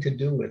nothing to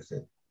do with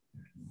it.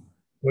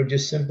 We're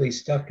just simply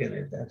stuck in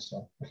it, that's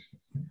all.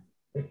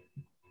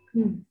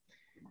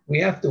 We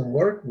have to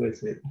work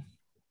with it.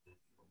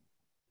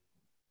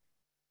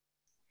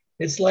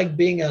 It's like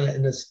being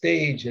in a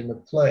stage in a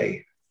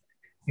play.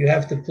 You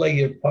have to play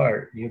your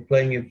part. You're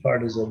playing your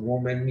part as a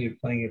woman, you're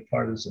playing your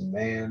part as a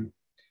man,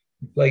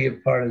 you play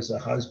your part as a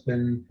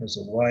husband, as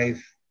a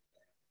wife,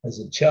 as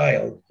a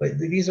child. But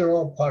these are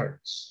all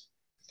parts.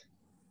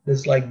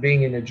 It's like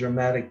being in a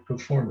dramatic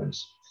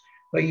performance.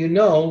 But you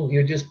know,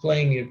 you're just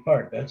playing your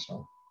part, that's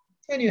all.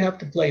 And you have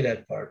to play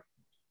that part.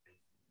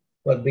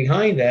 But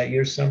behind that,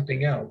 you're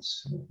something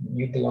else.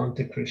 You belong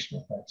to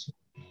Krishna, that's all.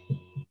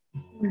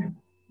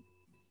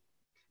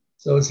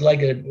 So it's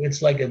like a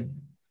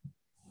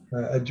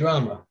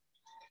drama.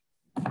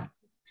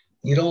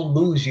 You don't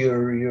lose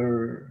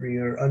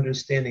your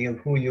understanding of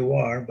who you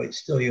are, but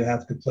still you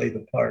have to play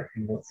the part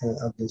in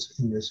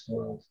this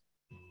world.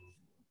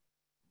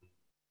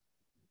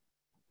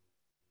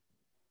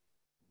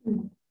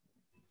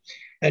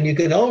 And you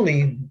can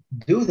only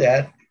do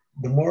that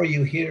the more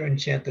you hear and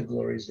chant the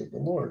glories of the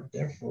Lord.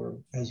 Therefore,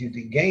 as you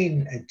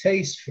gain a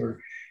taste for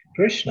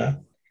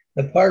Krishna,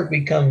 the part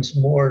becomes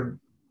more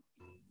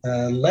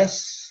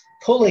less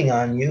pulling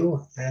on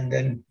you, and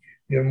then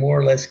you're more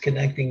or less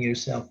connecting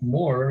yourself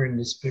more in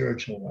the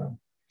spiritual realm.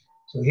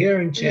 So hear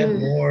and chant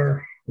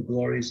more the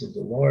glories of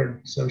the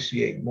Lord,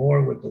 associate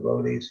more with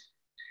devotees.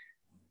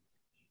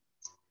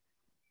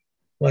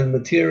 When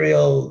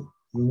material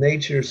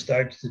nature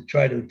starts to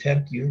try to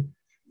tempt you,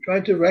 try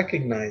to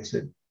recognize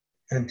it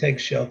and take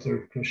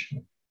shelter of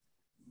Krishna.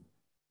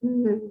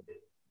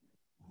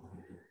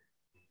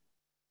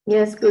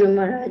 Yes, Guru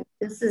Maharaj.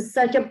 This is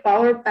such a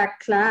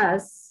power-packed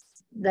class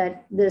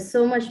that there's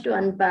so much to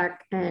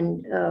unpack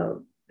and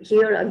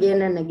hear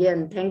again and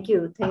again. Thank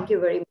you. Thank you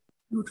very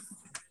much.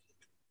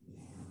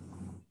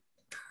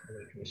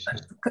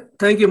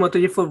 Thank you,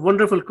 Mataji, for a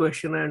wonderful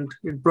question. And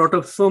it brought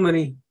up so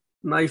many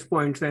nice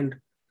points. And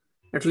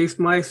at least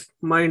my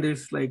mind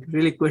is like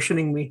really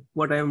questioning me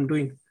what I am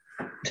doing.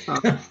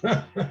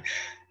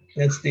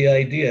 That's the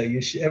idea.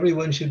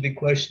 Everyone should be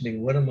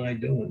questioning, what am I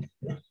doing?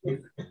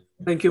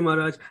 Thank you,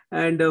 Maharaj.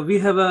 And we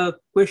have a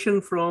question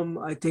from,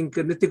 I think,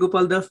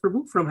 Nityagopal Das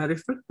Prabhu from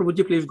Harrisburg.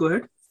 Prabhuji, please go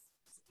ahead.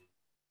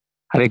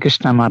 Hare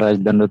Krishna, Maharaj.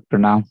 Dandut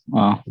Pranam.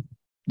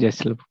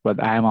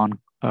 But I am on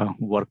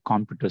work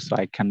computer, so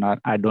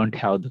I don't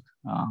have the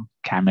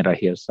camera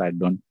here, so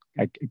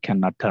I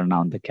cannot turn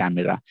on the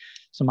camera.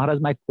 So Maharaj,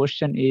 my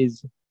question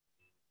is,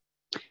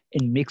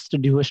 in mixed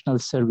devotional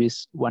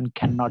service, one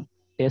cannot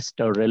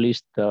test or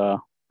relish the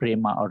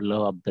prema or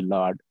love of the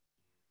Lord.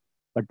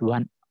 But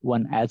when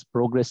one as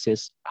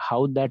progresses,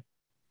 how that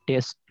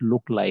taste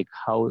look like,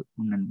 how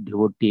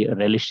devotee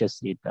relishes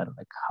it, or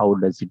like how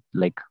does it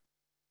like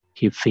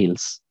he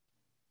feels?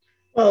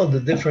 Well, the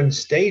different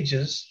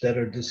stages that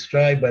are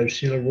described by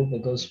Srila Rupa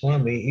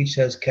Goswami, each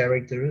has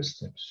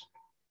characteristics.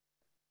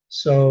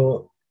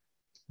 So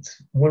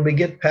when we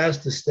get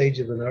past the stage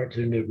of anartha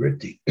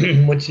nivritti,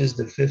 which is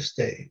the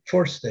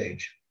fourth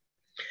stage,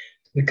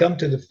 we come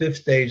to the fifth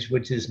stage,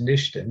 which is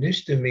nishta.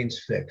 Nishta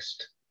means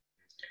fixed.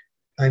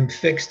 I'm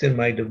fixed in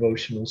my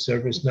devotional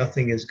service.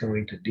 Nothing is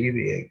going to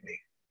deviate me.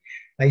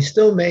 I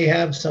still may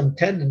have some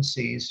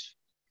tendencies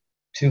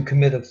to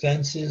commit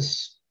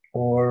offenses,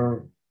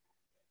 or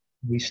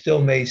we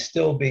may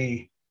still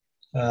be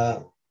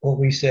what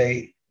we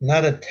say,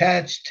 not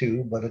attached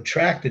to, but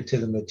attracted to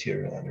the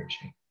material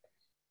energy.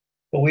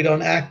 But we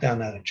don't act on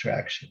that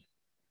attraction.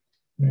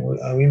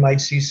 We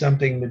might see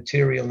something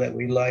material that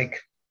we like,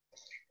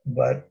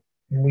 but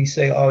we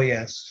say, oh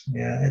yes,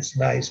 yeah, it's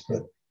nice,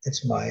 but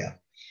it's Maya.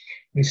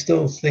 We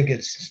still think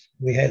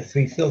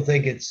we still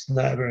think it's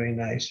not very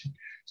nice.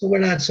 So we're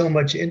not so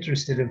much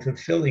interested in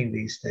fulfilling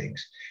these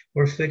things.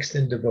 We're fixed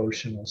in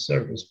devotional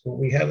service, but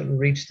we haven't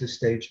reached the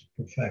stage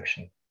of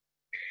perfection.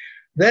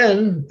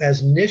 Then,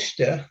 as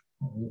nishta,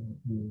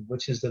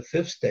 which is the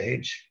fifth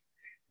stage,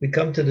 we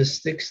come to the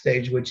sixth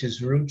stage, which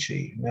is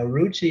ruchi. Now,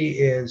 ruchi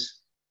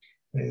is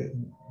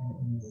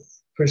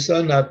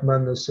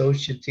prasanatman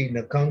associati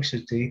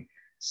nakangshati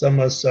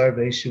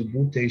samasarveshu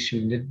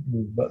bhuteshu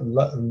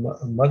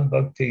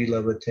madbhakti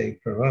lavate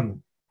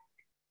param.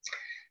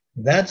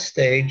 That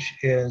stage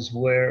is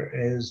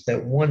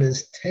that one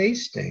is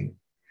tasting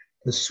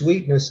the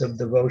sweetness of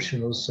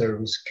devotional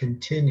service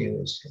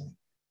continuously.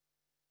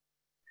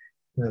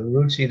 Now,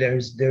 ruchi,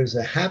 there's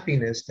a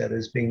happiness that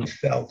is being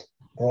felt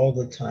all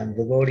the time.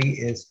 The devotee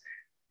is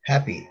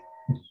happy.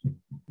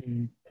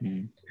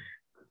 Mm-hmm.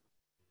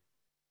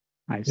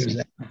 I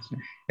see.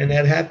 And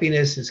that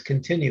happiness is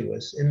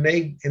continuous. It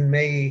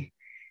may,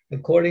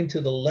 according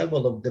to the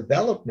level of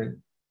development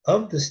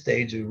of the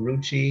stage of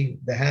ruchi,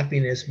 the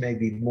happiness may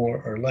be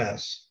more or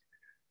less.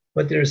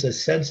 But there's a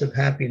sense of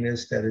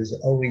happiness that is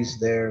always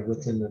there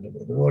within the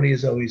devotee. The devotee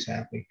is always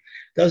happy.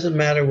 Doesn't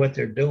matter what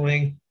they're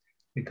doing,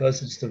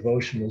 because it's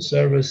devotional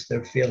service,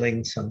 they're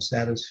feeling some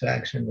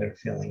satisfaction, they're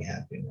feeling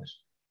happiness.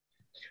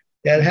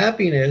 That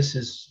happiness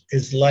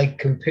is like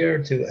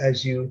compared to,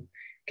 as you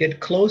get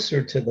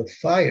closer to the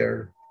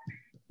fire,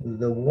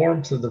 the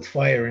warmth of the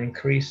fire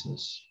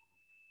increases.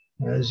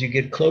 As you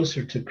get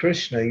closer to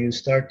Krishna, you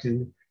start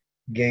to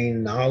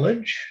gain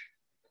knowledge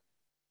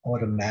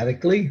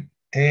automatically,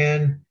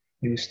 and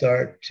you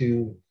start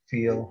to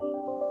feel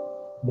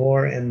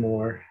more and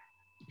more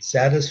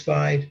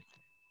satisfied,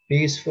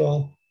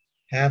 peaceful,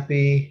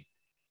 happy.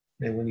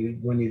 And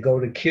when you go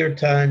to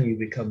kirtan, you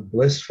become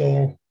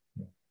blissful.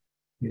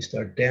 You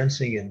start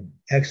dancing in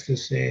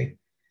ecstasy.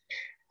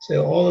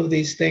 So all of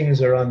these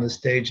things are on the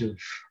stage of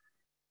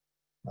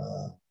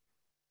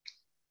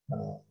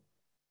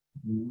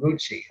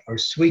ruchi, or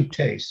sweet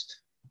taste.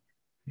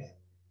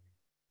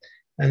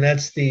 And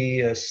that's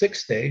the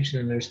sixth stage,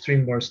 and there's three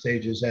more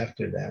stages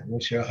after that,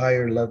 which are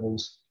higher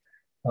levels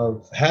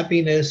of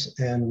happiness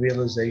and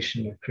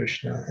realization of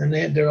Krishna. And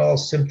they're all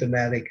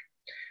symptomatic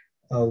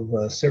of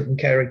certain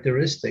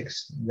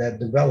characteristics that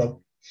develop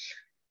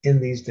in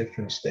these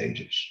different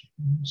stages.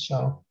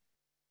 So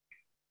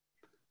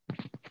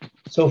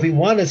if we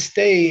want to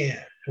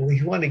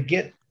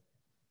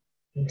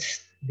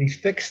be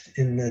fixed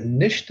in the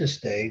nishta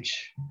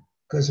stage,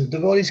 because if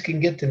devotees can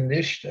get to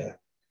nishta,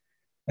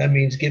 that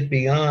means get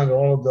beyond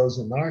all of those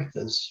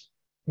anarthas.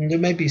 And there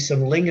may be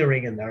some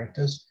lingering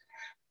anarthas.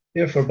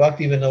 Therefore,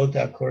 Bhaktivinoda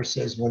Thakur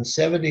says when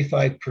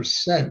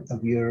 75%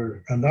 of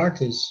your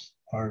anarthas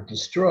are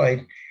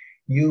destroyed,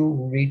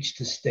 you reach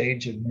the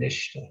stage of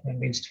nishta. That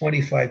means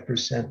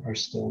 25% are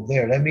still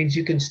there. That means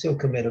you can still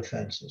commit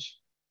offenses.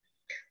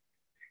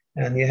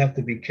 And you have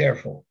to be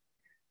careful.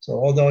 So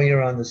although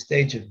you're on the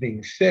stage of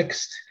being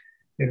fixed,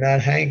 you're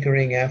not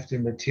hankering after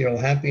material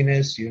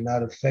happiness, you're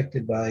not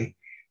affected by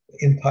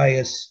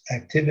impious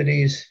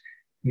activities,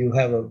 you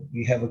have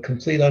a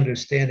complete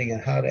understanding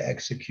of how to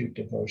execute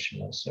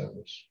devotional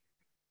service.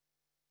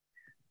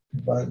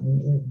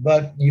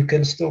 But you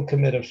can still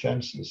commit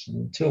offenses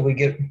until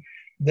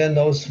then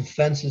those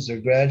offenses are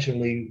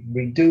gradually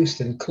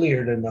reduced and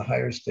cleared in the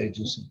higher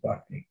stages of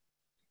bhakti,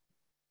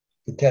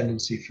 the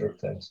tendency for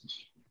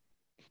offenses.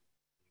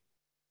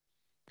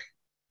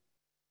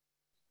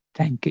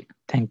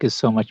 Thank you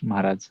so much,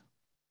 Maharaj.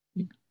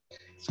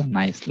 So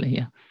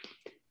nicely,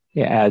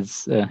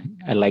 as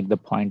I like the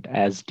point,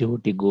 as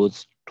devotee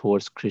goes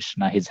towards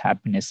Krishna, his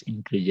happiness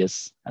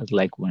increases, as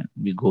like when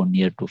we go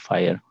near to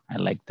fire. I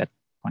like that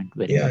point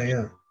very much.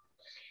 Yeah.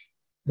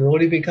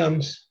 Devotee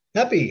becomes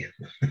happy.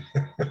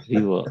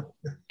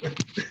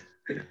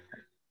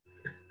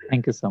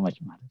 Thank you so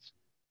much, Maharaj.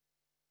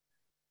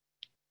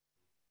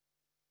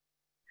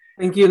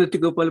 Thank you,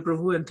 Nityagopal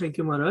Prabhu, and thank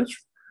you, Maharaj.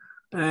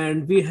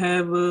 And we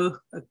have a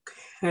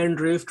hand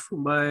raised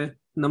by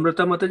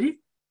Namrata Mataji.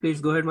 Please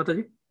go ahead,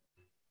 Mataji.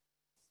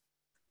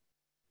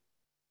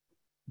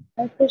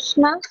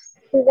 Krishna,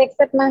 please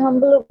accept my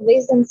humble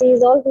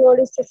obeisances. All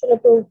glories to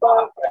Srila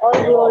Prabhupada.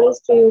 All glories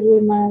to you,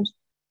 Guru Maharaj.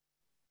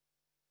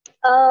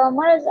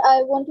 Maharaj,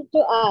 I wanted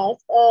to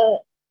ask,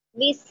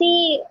 we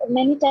see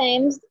many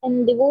times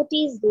in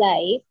devotees'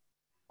 life,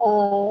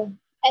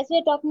 as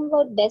we're talking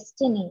about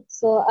destiny,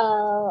 so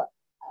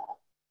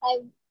I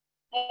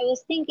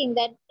was thinking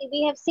that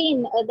we have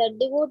seen that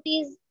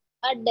devotees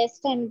are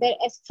destined, their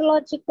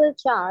astrological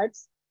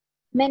charts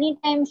many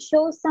times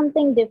show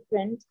something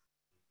different,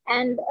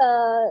 and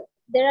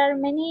there are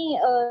many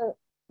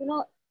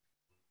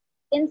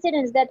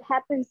incidents that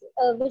happens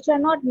which are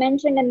not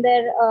mentioned in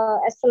their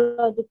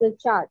astrological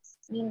charts.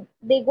 I mean,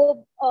 they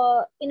go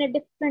in a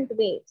different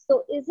way.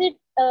 So is it,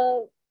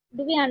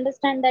 do we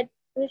understand that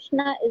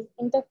Krishna is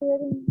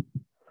interfering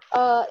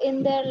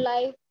in their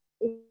life?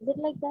 Is it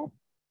like that?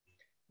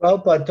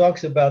 Prabhupada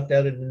talks about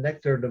that in the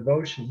Nectar of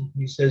Devotion.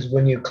 He says,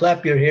 when you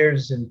clap your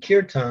hands in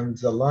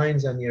kirtans, the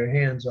lines on your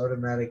hands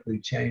automatically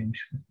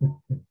change.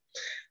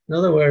 In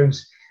other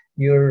words,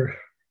 you're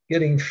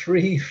getting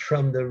free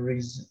from the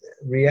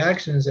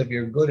reactions of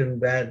your good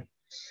and bad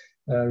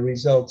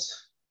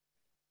results.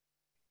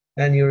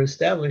 And you're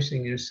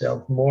establishing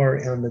yourself more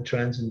on the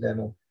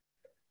transcendental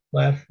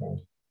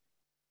platform.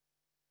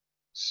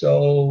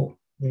 So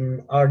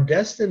our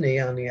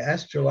destiny on the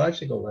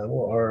astrological level,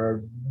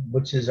 or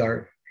which is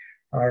our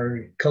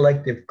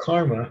collective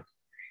karma,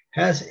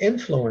 has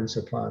influence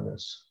upon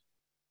us.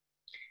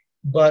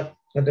 But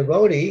a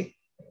devotee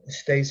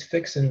stays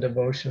fixed in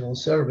devotional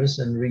service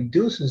and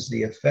reduces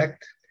the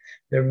effect.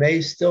 There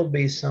may still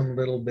be some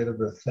little bit of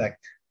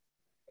effect.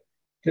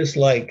 Just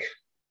like,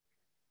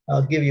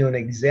 I'll give you an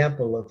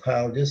example of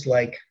how, just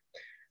like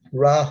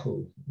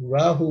Rahu,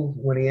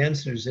 when he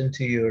enters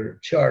into your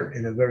chart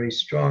in a very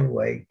strong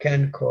way,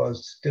 can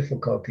cause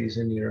difficulties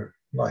in your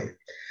life.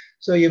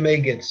 So you may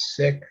get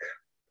sick,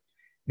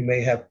 you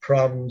may have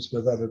problems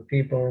with other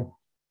people,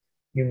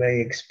 you may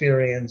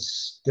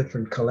experience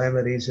different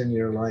calamities in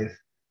your life.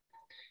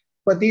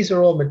 But these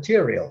are all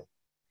material.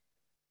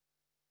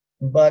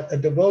 But a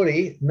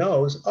devotee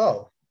knows,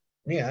 oh,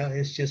 yeah,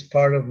 it's just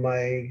part of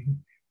my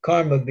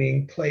karma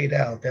being played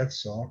out,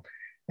 that's all.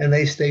 And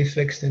they stay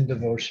fixed in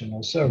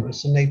devotional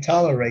service and they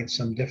tolerate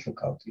some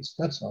difficulties,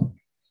 that's all.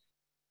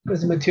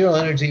 Because the material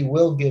energy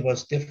will give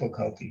us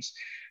difficulties.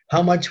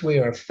 How much we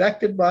are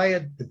affected by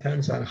it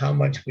depends on how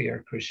much we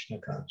are Krishna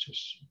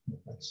conscious.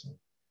 That's all.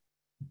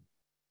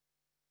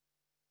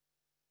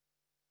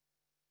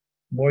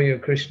 The more you're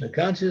Krishna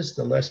conscious,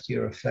 the less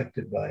you're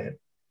affected by it.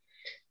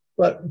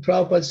 But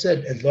Prabhupada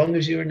said, as long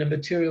as you're in the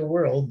material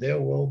world, there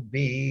will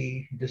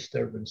be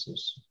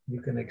disturbances.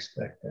 You can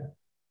expect that.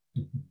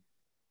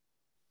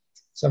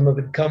 Some of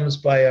it comes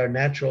by our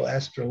natural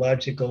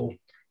astrological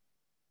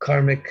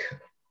karmic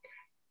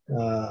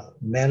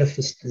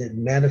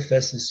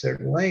manifests a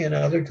certain way, and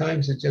other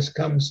times it just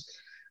comes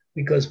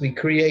because we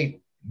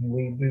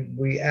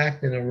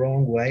act in a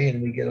wrong way,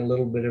 and we get a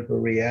little bit of a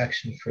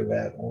reaction for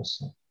that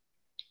also.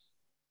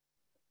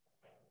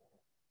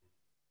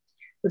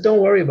 But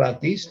don't worry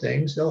about these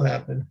things, they'll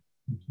happen.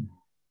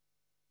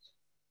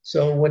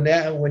 So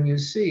when you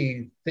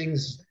see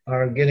things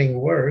are getting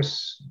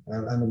worse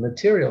on the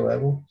material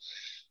level,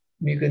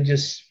 you can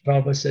just,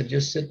 Prabhupada said,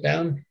 just sit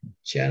down,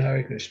 chant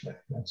Hare Krishna,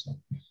 that's all.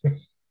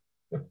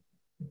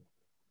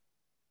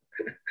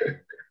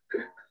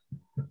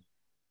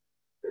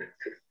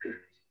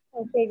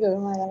 Okay, Guru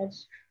Maharaj.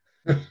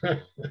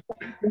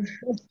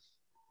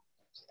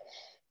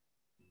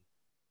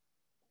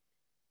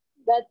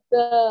 That's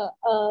the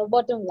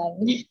bottom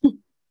line.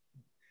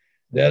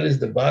 That is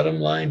the bottom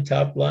line,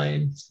 top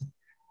line,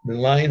 the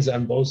lines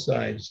on both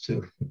sides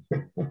too.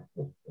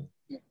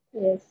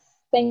 Yes,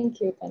 thank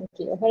you.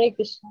 Hare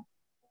Krishna.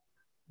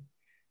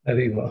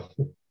 Hare.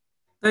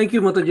 Thank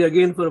you, Mataji,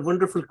 again for a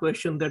wonderful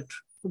question that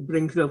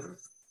brings up,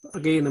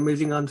 again,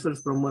 amazing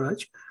answers from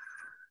Maharaj.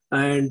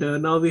 And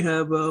now we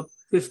have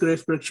His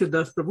Grace Prakshit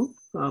Das Prabhu.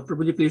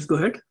 Prabhuji, please go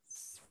ahead.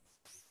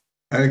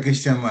 Hare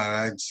Krishna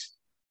Maharaj.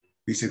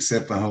 Please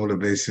accept my humble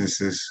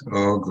obeisances.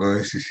 All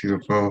glories to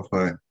Srila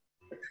Prabhupada.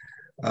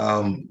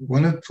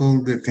 Want to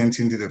pull the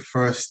attention to the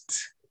first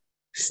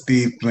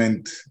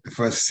statement, the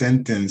first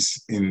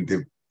sentence in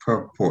the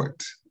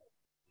purport,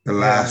 the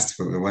last,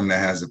 the one that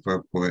has the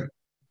purport,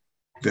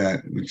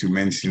 that which you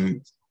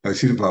mentioned,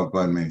 Srila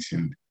Prabhupada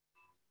mentioned,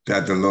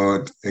 that the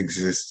Lord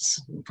exists,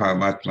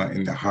 Paramatma,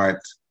 in the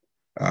heart,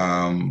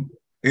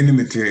 in the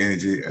material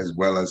energy as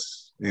well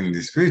as in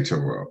the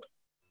spiritual world.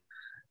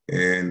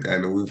 And I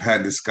know we've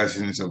had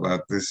discussions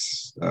about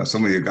this.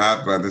 Some of your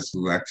godbrothers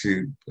who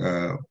actually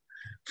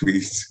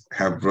priests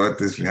have brought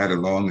this. We had a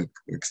long,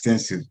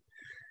 extensive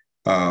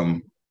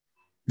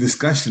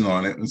discussion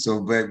on it. And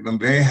so I'm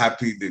very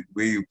happy the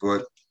way you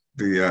brought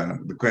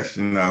the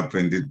question up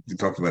and you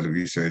talked about the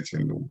research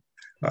and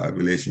the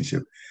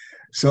relationship.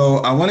 So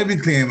I want to be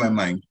clear in my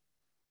mind.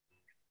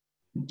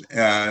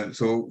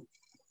 So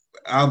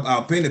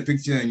I'll paint a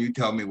picture and you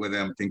tell me whether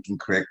I'm thinking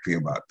correctly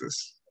about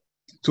this.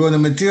 So in the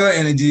material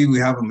energy, we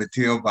have a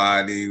material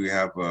body, we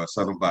have a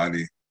subtle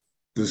body,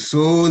 the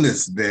soul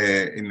is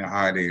there in the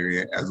heart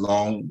area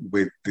along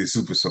with the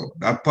super soul.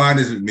 That part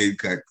is made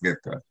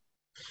clear.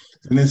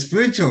 In the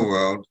spiritual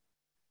world,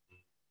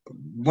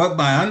 what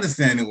my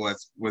understanding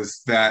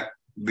was that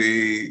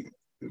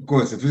of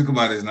course, the physical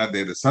body is not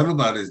there, the subtle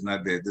body is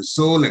not there, the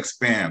soul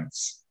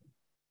expands.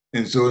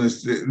 And so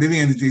the living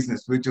entities in the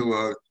spiritual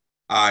world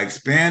are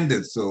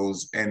expanded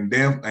souls, and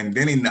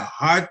then in the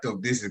heart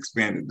of this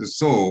expanded the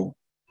soul,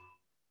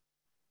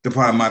 the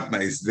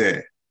Paramatma is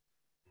there.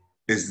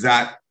 Is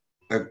that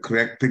a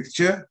correct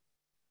picture?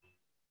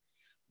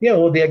 Yeah,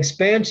 well, the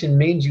expansion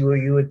means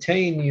you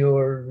attain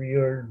your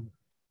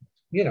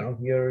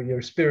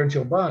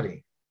spiritual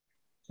body.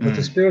 But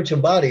the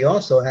spiritual body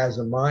also has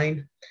a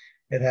mind.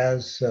 It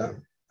has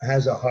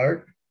a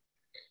heart.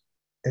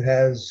 It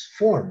has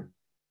form.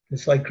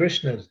 It's like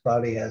Krishna's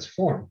body has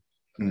form.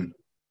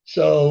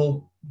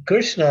 So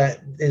Krishna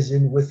is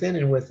within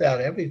and without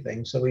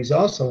everything. So he's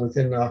also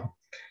within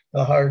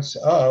the hearts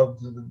of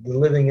the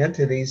living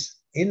entities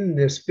in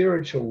their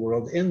spiritual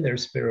world, in their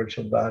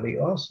spiritual body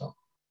also.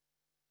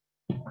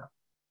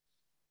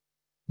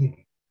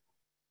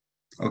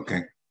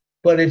 Okay.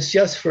 But it's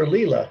just for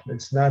Leela.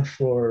 It's not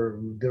for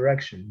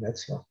direction.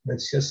 That's all.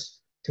 That's just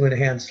to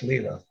enhance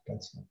Leela.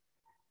 That's all.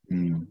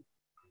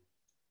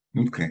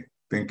 Okay.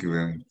 Thank you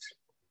very much.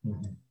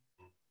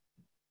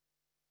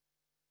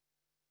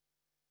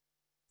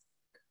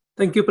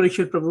 Thank you,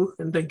 Parikshit Prabhu,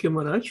 and thank you,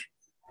 Maharaj.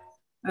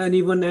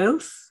 Anyone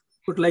else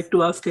would like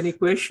to ask any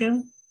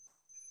question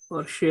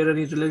or share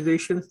any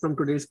realizations from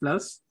today's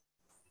class?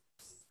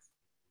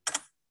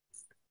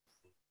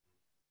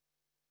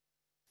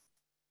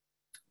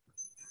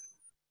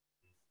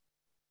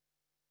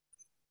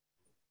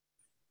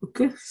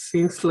 Okay,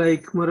 seems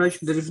like, Maharaj,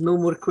 there is no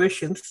more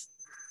questions.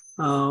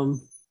 I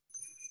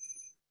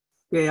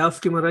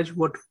asked you, Maharaj,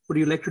 what would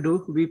you like to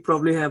do? We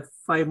probably have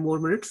 5 more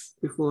minutes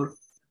before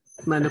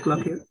 9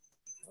 o'clock here.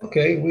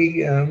 Okay,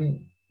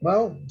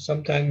 well,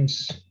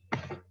 sometimes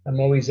I'm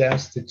always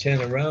asked to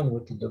chant around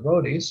with the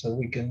devotees, so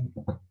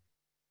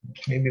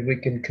maybe we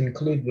can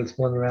conclude with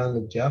one round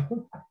of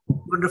japa.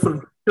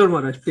 Wonderful. Sure,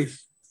 Maharaj,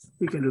 please.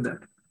 We can do that.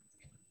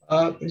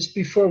 Just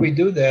before we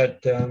do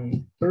that,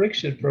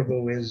 Parikshit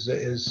Prabhu, is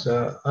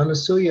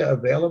Anasuya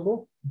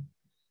available?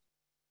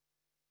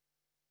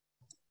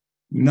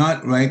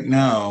 Not right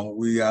now.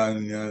 We are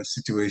in a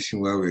situation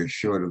where we're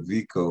short of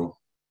Vico.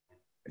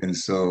 And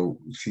so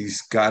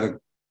she's got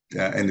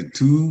and the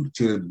two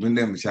children,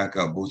 Brenda and Machaka,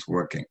 are both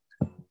working.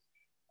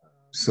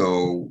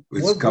 So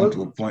it's come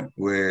to a point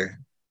where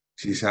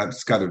she's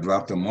got to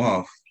drop them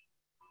off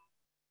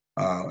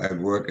at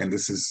work. And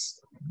this is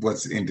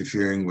what's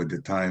interfering with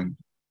the time.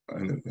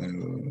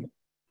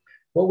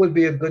 What would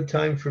be a good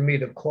time for me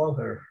to call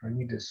her? I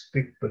need to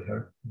speak with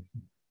her.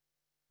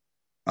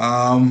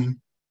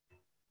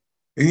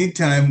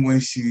 Anytime when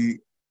she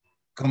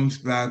comes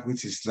back,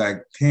 which is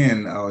like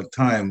 10 our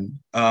time,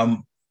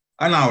 an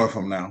hour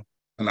from now,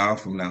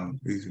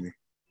 usually.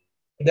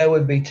 That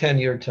would be 10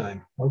 your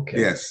time. Okay.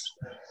 Yes.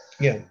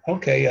 Yeah.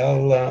 Okay. I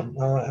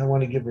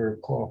want to give her a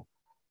call.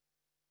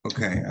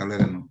 Okay. I'll let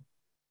her know.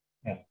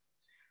 Yeah.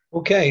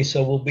 Okay.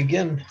 So we'll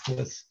begin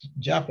with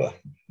japa.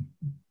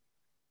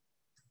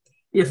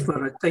 Yes,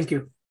 Maharaj. Thank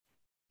you.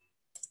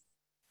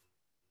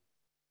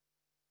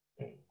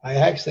 I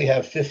actually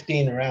have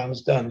 15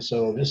 rounds done,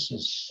 so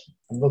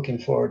I'm looking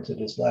forward to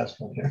this last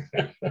one here.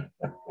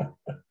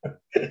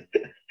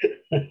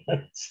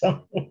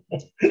 So,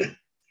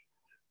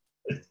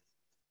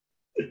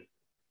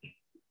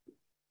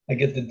 I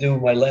get to do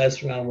my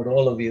last round with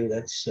all of you.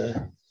 That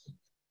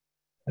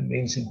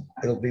means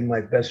it'll be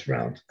my best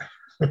round.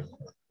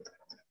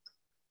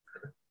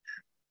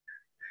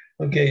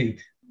 Okay.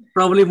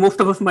 Probably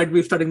most of us might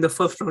be starting the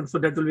first round, so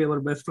that will be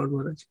our best round,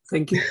 Maharaj.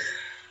 Thank you.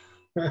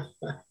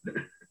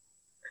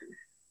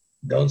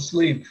 Don't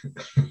sleep.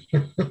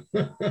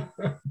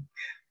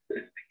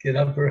 Get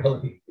up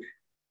early.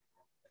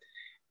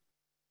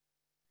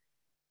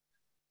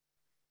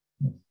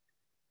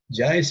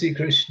 Jai Sri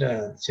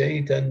Krishna,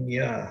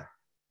 Caitanya,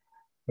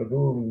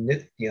 Prabhu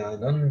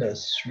Nityananda,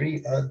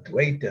 Sri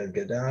Advaita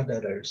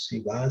Gadadhar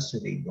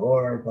Sivasadi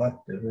Gaur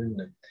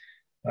Bhaktivinoda.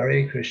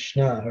 Hare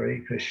Krishna,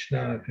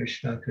 Krishna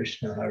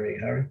Krishna, Hare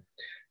Hare.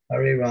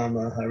 Hare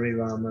Rama,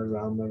 Rama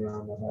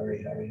Rama, Hare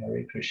Hare.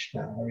 Hare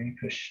Krishna,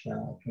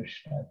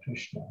 Krishna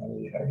Krishna,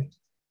 Hare Hare.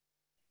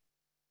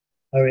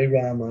 Hare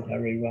Rama,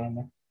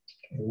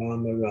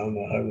 Rama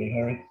Rama, Hare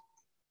Hare.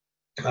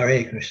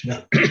 Hare Krishna.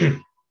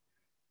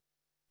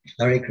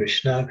 Hare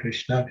Krishna,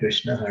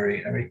 Krishna, Hare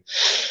Hare.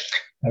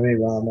 Hare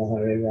Rama,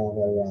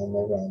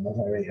 Rama,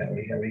 Hare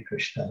Hare. Hare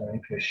Krishna,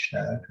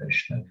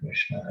 Krishna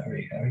Krishna,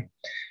 Hare Hare.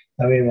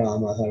 Hare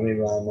Rama,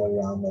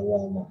 Rama,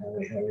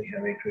 Hare Hare.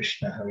 Hare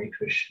Krishna,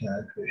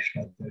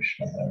 Krishna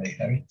Krishna, Hare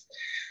Hare.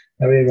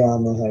 Hare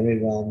Rama,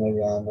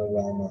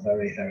 Rama,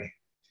 Hare Hare.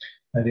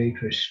 Hare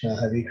Krishna,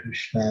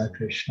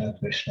 Krishna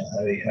Krishna,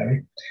 Hare Hare.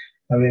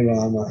 Hare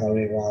Rama,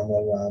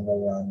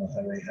 Rama,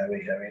 Hare Hare.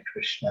 Hare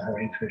Krishna,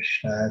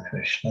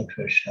 Krishna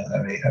Krishna,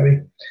 Hare Hare.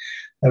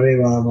 Hare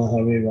Rama,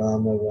 Hare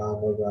Rama,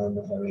 Rama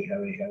Rama, Hare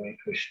Hare, Hare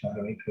Krishna,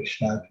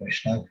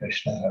 Krishna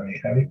Krishna, Hare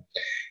Hare.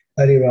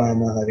 Hare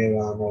Rama,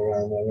 Rama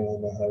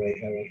Rama, Hare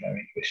Hare,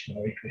 Hare Krishna,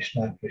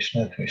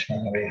 Krishna Krishna,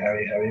 Hare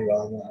Hare, Hare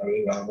Rama,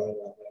 Rama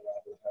Rama,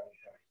 Hare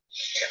Hare.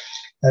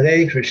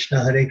 Hare Krishna,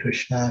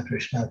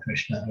 Krishna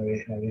Krishna,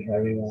 Hare Hare,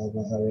 Hare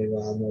Rama,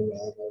 Rama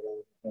Rama,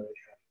 Hare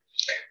Hare.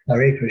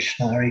 Hare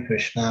Krishna,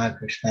 Krishna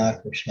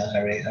Krishna,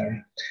 Hare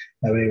Hare,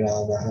 Hare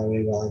Rama,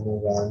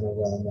 Rama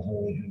Rama,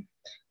 Hare Hare.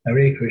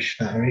 Hare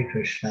Krishna,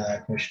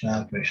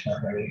 Krishna Krishna,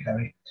 Hare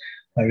Hare,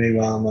 Hare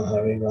Rama,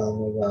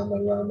 Rama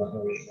Rama,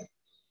 Hare Hare.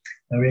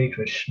 Hare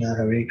Krishna,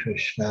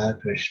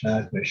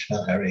 Krishna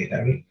Krishna, Hare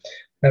Hare,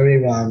 Hare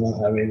Rama,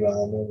 Rama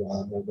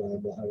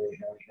Rama, Hare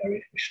Hare,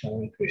 Hare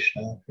Krishna,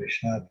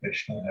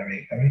 Krishna,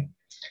 Hare Hare.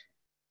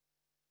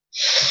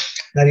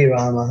 Hare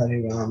Rama,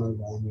 Rama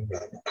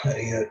Rama,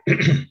 Hare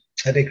Hare.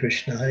 Hare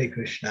Krishna,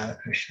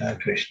 Krishna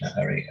Krishna,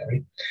 Hare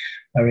Hare.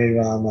 Hare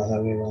Rama,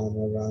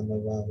 Rama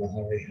Rama,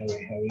 Hare Hare,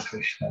 Hare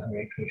Krishna,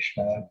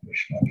 Krishna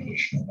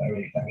Krishna,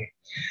 Hare Hare.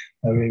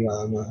 Hare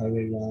Rama,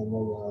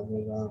 Rama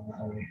Rama,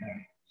 Hare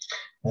Hare.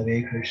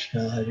 Hare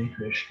Krishna,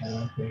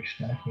 Krishna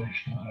Krishna,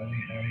 Hare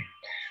Hare.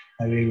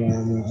 Hare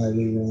Rama,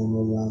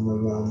 Rama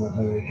Rama,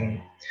 Hare Hare.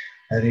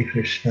 Hare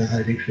Krishna,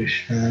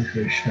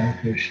 Krishna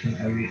Krishna,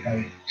 Hare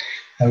Hare.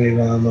 Hare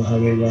Rama,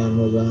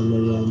 Rama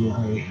Rama,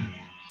 Hare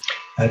Hare.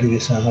 Hare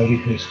Krishna,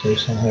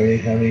 Hare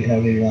Hare,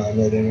 Hare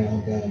Rama,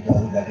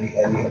 Rama, Hare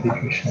Hare, Hare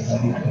Krishna,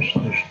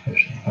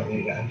 Krishna,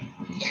 Hare Hare.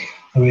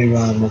 Hare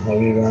Rama,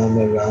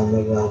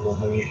 Rama Rama,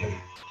 Hare Hare.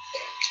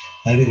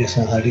 Hare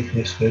Krishna,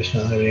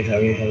 Hare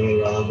Hare, Hare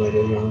Rama,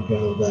 Rama,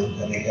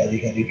 Hare Hare,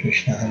 Hare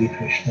Krishna,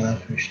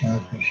 Krishna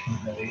Krishna,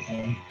 Hare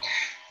Hare.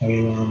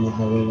 Hare Rama,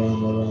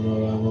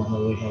 Rama,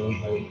 Hare Hare,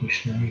 Hare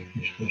Krishna,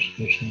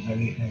 Krishna,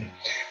 Hare Hare.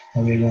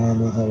 Hare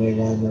Rama,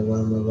 Rama,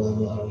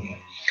 Hare Hare.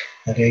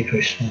 Hare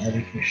Krishna,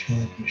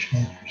 Krishna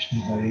Krishna,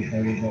 Hare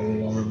Hare, Hare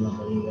Rama,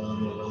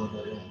 Rama,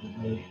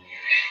 Hare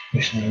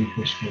Krishna,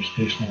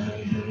 Krishna,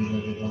 Hare Hare,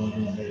 Hare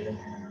Rama, Hare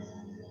Rama.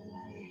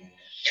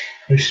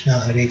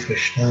 Krishna,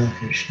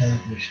 Krishna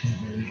Krishna,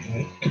 Hare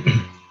Hare.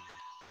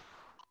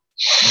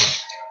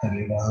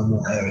 Hare Rama,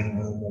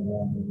 Rama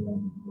Rama,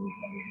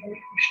 Hare Hare,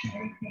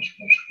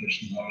 Krishna,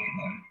 Krishna, Hare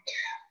Hare.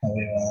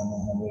 Hare Rama,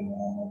 Rama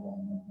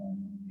Rama,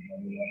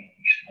 Hare Hare,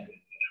 Krishna,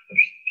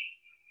 Krishna.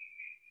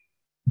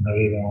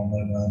 Hare Rama,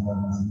 Rama,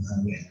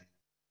 Hare Hare.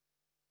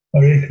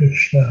 Hare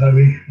Krishna,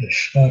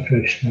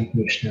 Krishna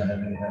Krishna,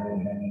 Hare Hare,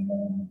 Hare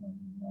Rama,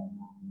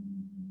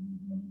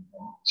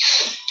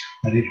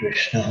 Hare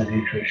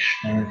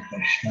Krishna,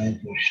 Krishna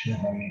Krishna,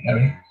 Hare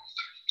Hare.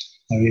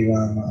 Hare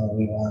Rama,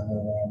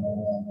 Rama,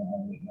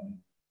 Hare Hare.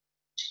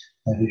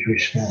 Hare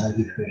Krishna,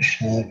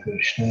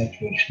 Krishna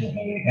Krishna,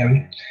 Hare Hare.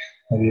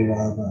 Hare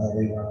Rama, Rama,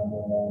 Hare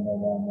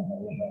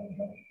Hare.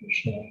 Hare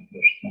Krishna,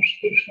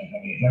 Krishna,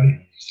 Hare Hare.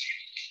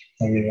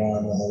 Hare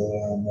Rama,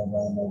 Rama,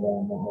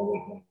 Hare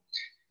Hare.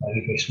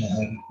 Hare Krishna,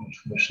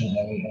 Krishna,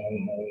 Hare Hare.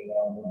 Hare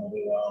Rama,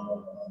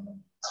 Rama.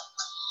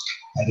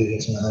 Hare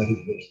Krishna,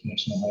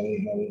 Krishna, Hare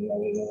Hare. Hare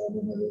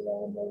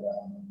Rama,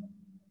 Rama.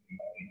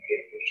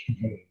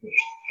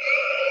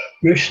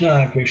 Hare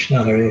Krishna,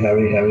 Krishna, Hare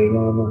Hare. Hare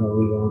Rama,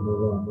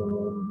 Rama.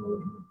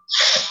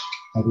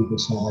 Hare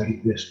Krishna,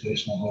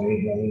 Krishna, Hare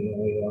Hare.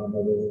 Hare Rama,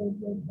 Hare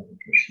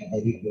Krishna,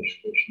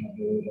 Krishna,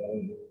 Hare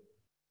Hare.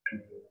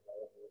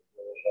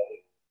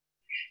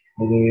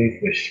 Hare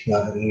Krishna,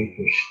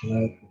 Krishna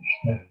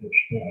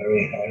Krishna,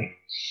 Hare Hare.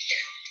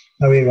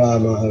 Hare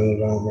Rama, Rama, Hare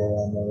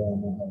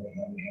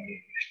Hare.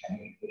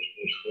 Hare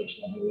Krishna,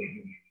 Krishna, Hare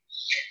Hare.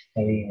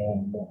 Hare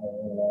Rama,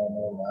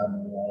 Rama,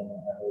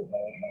 Hare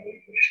Hare. Hare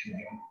Krishna,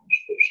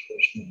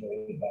 Krishna,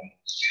 Hare Hare.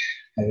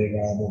 Hare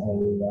Rama,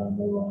 Rama,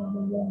 Hare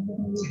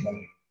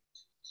Hare.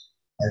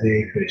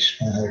 Hare Krishna,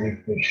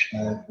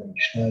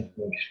 Krishna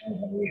Krishna, Hare Hare. Hare Rama, Rama, Hare Hare. Hare Krishna, Krishna Krishna,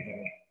 Hare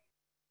Hare.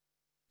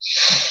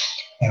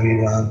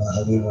 Hare Rama,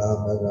 Rama,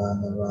 Hare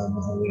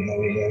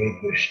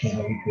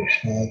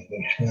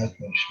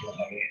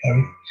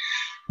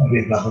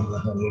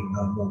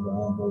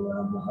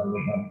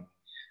Hare.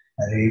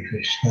 Hare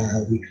Krishna,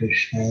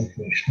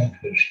 Krishna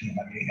Krishna,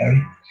 Hare Hare.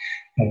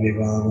 Hare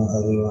Rama,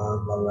 Rama, Hare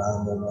Hare.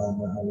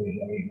 Hare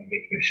Krishna,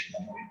 Krishna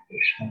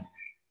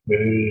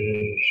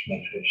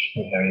Krishna,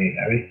 Hare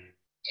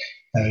Hare.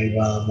 Hare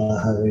Rama, Rama, Hare Hare.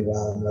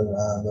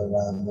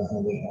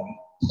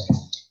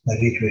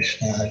 Hare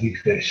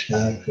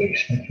Krishna,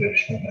 Krishna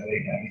Krishna, Hare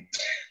Hare.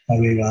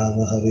 Hare Rama, Rama, Hare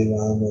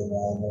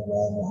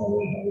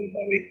Hare.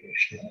 Hare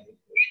Krishna,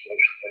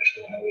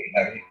 Krishna, Hare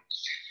Hare.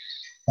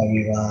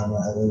 Hare Rama,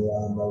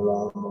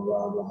 Rama,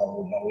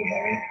 Hare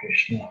Hare. Hare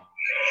Krishna, Krishna Krishna,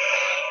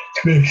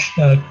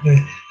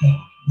 Hare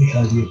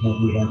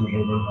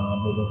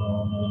Hare.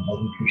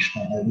 Hare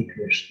Krishna,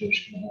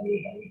 Krishna, Hare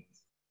Hare.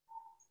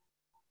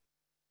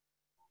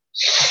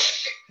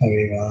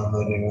 Hare Rama,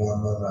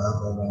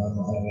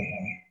 Rama, Hare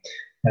Hare.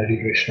 Hare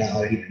Krishna,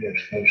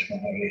 Krishna,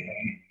 Hare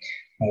Hare.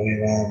 Hare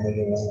Rama,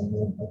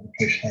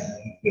 Krishna,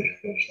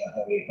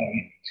 Hare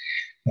Hare.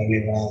 Hare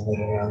Rama,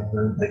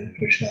 Hare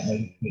Krishna,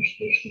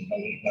 Krishna,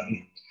 Hare Hare.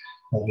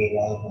 Hare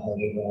Rama,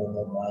 Hare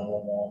Rama,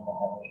 Rama Rama,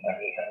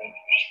 Hare Hare,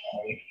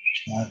 Hare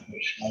Krishna,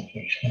 Krishna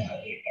Krishna,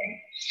 Hare Hare.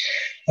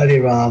 Hare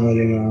Rama,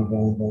 Hare Rama,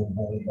 Rama Rama,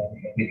 Hare Hare,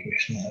 Hare Krishna,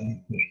 Krishna,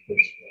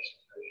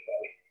 Hare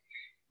Hare.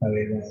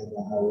 Hare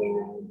Rama, Hare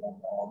Rama,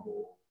 Rama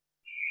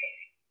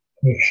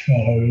Krishna,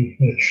 Hare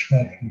Krishna,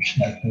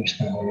 Krishna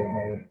Krishna, Hare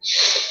Hare.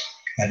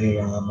 Hare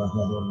Rama,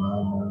 Hare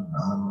Rama,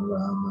 Rama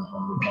Rama,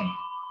 Hare Hare.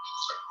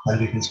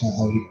 Hare Krishna,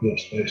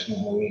 Krishna,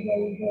 Hare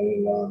Hare, Hare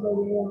Rama,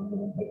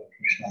 Hare Krishna,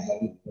 Krishna,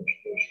 Hare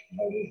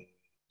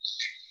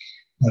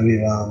Hare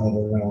Rama,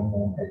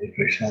 Hare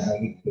Krishna,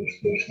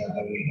 Krishna,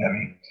 Hare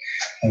Hare.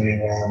 Hare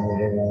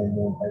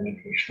Rama, Hare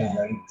Krishna,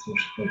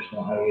 Krishna,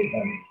 Hare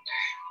Hare.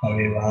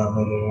 Hare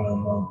Rama,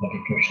 Hare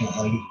Krishna,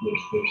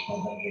 Krishna,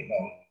 Hare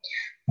Hare.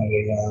 Hare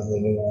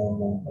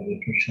Rama, Hare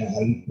Krishna,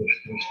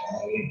 Krishna,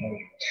 Hare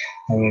Hare.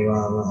 Hare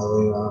Rama,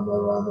 Rama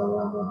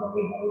Rama,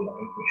 Hare Hare,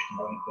 Hare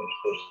Krishna,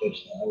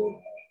 Krishna, Hare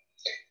Hare.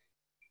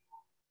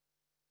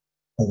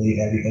 Hare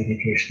Hare, Hare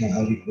Krishna,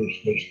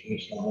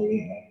 Krishna, Hare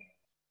Hare.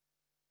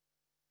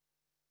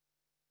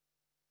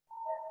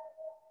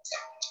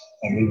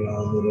 Hare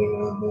Rama,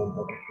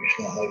 Hare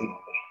Krishna,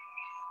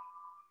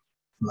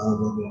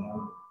 Rama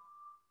Rama.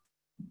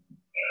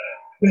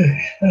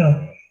 Krishna,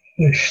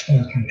 Krishna,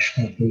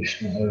 Krishna,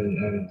 Krishna, Hare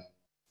Hare.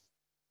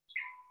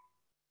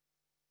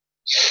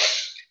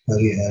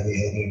 Hare Hare,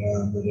 Hare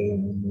Rama, Hare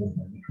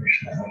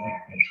Krishna,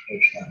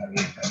 Krishna, Hare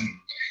Hare.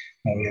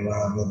 Hare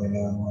Rama,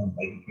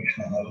 Hare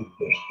Krishna,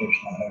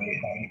 Krishna, Hare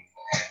Hare.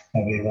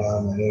 Hare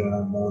Rama, Hare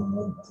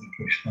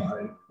Krishna,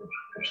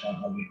 Krishna,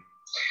 Hare.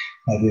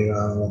 Hare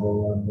Rama,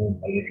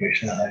 Hare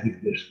Krishna,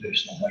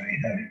 Krishna, Hare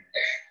Hare.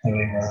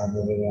 Hare Rama,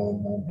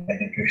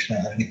 Hare Krishna,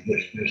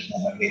 Krishna,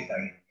 Hare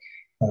Hare.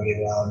 Hare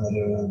Rama,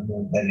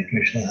 Hare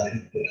Krishna,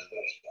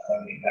 Krishna,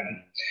 Hare Hare.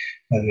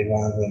 Hare Rama,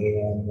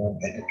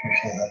 Hare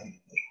Krishna,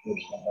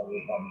 Krishna, Hare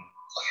Hare.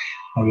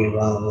 Hare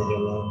Rama,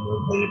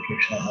 Hare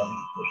Krishna,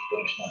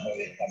 Krishna,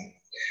 Hare Hare.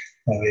 Hare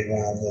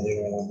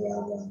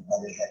Rama,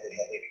 Hare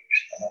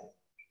Krishna.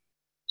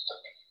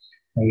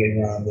 Hare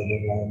Rama,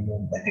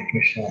 Hare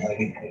Krishna,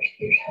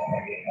 Krishna,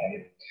 Hare Hare.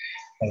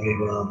 Hare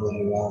Rama,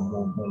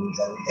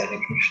 Hare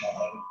Krishna,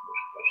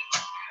 Krishna.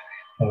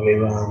 Hare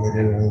Rama,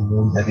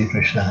 Hare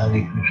Krishna,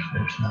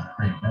 Krishna,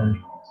 Hare Hare.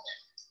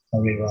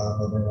 Hare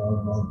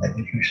Rama,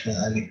 Hare Krishna,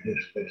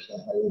 Krishna,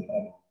 Hare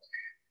Hare.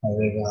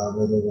 Hare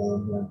Rama,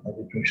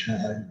 Hare Krishna,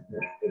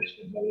 Krishna,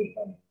 Hare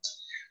Hare.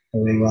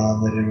 Hare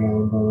Rama,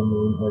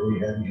 Hare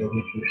Hare,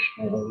 Hare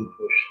Krishna,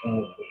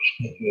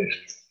 Krishna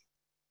Krishna.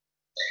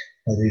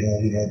 Hare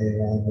Hare, Hare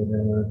Rama,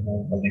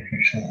 Hare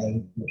Krishna,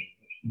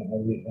 Krishna,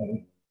 Hare Hare.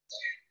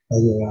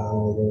 Hare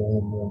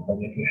Rama,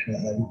 Hare Krishna,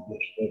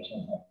 Krishna.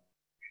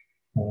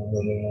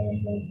 Hare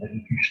Rama, Hare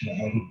Krishna,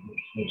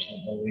 Krishna,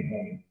 Hare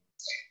Hare.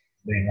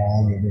 Hare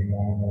Rama,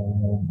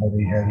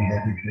 Hare Hare,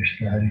 Hare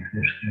Krishna,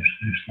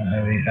 Krishna,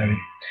 Hare Hare.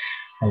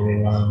 Hare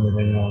Rama,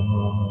 Hare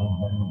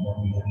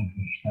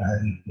Krishna,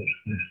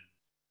 Krishna.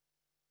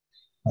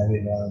 Hare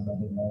Rama,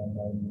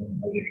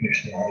 Hare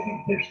Krishna, Krishna,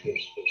 Hare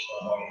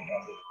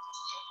Hare.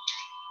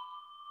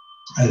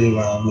 Hare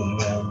Rama,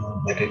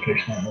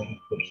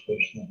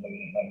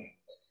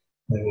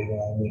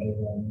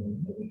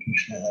 Hare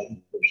Krishna,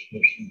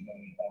 Krishna,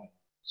 Hare Hare.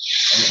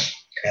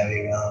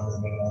 Hare Rama, Hare Krishna, Krishna, Hare Hare. Hare Rama,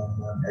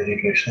 Hare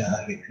Krishna,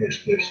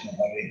 Krishna,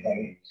 Hare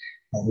Hare.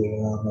 Hare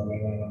Rama,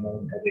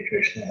 Hare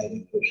Krishna,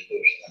 Krishna,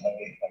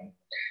 Hare Hare.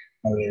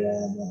 Hare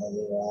Rama,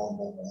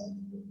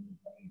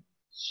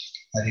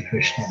 Hare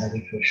Krishna,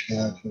 Krishna,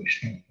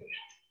 Krishna,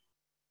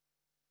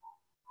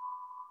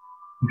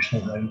 Krishna,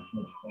 Hare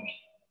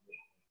Krishna.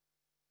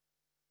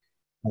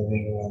 Hare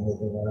Rama,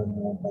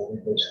 Hare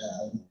Krishna,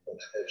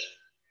 Krishna.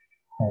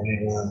 Hare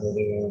Rama,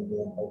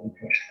 Hare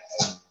Krishna,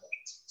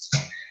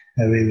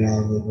 Hare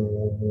Rama,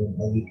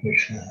 Hare Krishna, Krishna, Hare Rama, Hare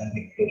Krishna,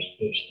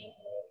 Krishna,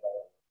 Hare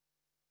Hare.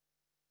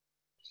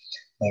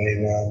 Hare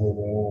Rama,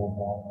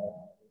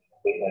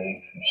 Hare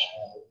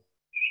Krishna,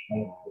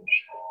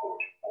 Krishna,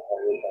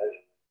 Hare Hare.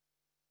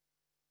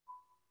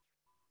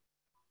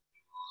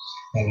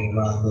 Hare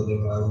Rama,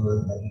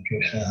 Hare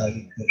Krishna,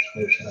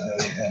 Krishna,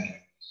 Hare Hare.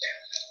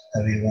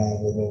 Hare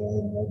Rama,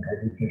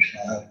 Hare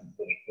Krishna,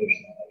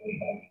 Krishna, Hare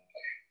Hare.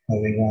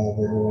 Hare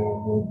Rama,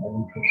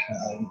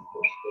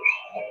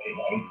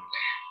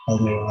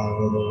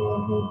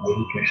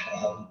 Hare Krishna,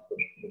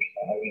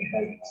 Krishna, Hare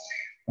Hare.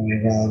 Hare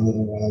Rama,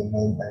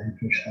 Hare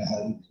Krishna,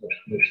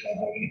 Krishna,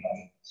 Hare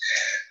Hare.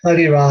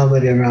 Hare Rama,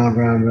 Hare Hare,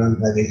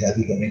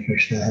 Hare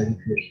Krishna, Krishna,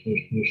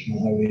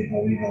 Hare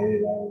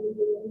Hare.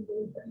 Hare Rama,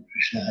 Hare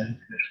Krishna,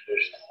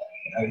 Krishna, Hare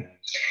Hare.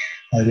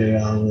 Hare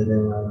Rama,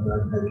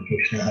 Hare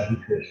Krishna,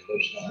 Krishna,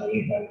 Hare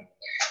Hare.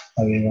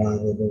 Hare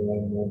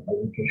Rama,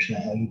 Hare Krishna,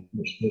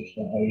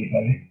 Krishna, Hare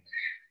Hare.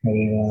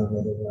 Hare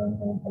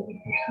Rama, Hare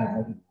Krishna,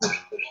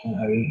 Krishna,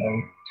 Hare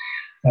Hare.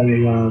 Hare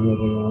Rama,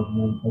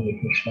 Hare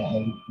Krishna,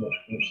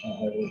 Krishna,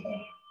 Hare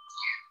Hare.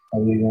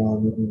 Hare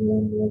Rama,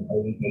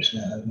 Hare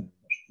Krishna,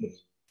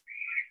 Krishna.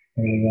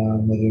 Hare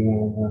Rama, Hare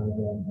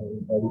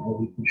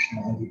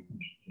Krishna,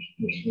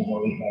 Krishna,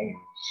 Hare Hare.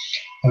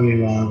 Hare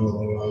Rama,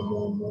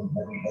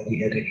 Hare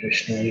Hare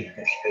Krishna,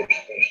 Krishna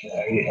Krishna,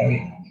 Hare Hare.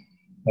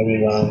 Hare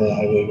Rama,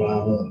 Hare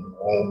Rama,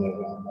 Rama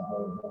Rama,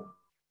 Hare Hare.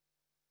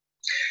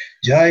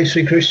 Jai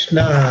Shri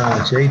Krishna,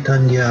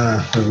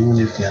 Chaitanya, Prabhu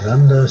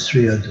Nityananda,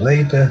 Sri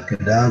Advaita,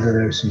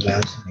 Gadadhara,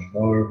 Srivasadi,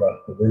 Gaur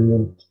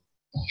Bhaktivinoda,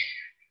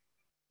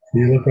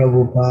 Srila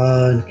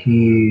Prabhupada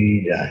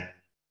ki jai.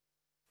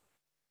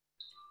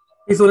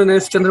 His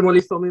Holiness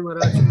Candramauli Swami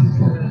Maharaj.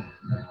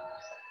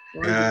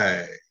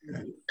 Aye.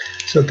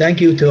 So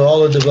thank you to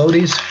all the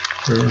devotees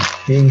for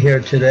being here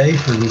today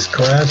for this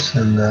class,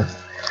 and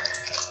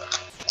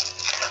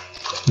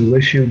we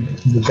wish you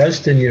the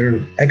best in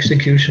your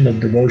execution of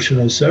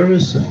devotional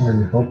service,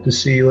 and hope to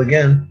see you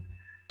again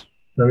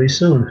very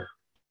soon.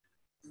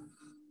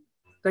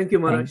 Thank you,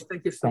 Maharaj.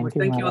 Thank you so much.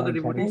 Thank you all the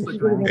devotees for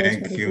joining.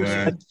 Thank you,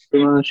 man.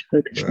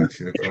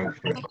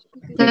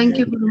 Thank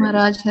you, Guru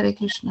Maharaj. Hare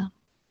Krishna.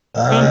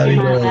 Thank you,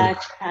 Maharaj.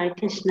 Hare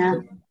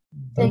Krishna.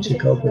 Thank you.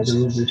 Hare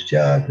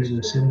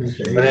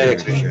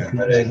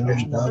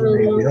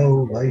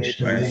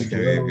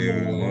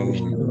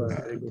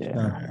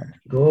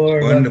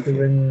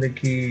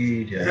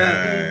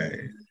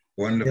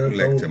Wonderful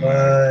lecture,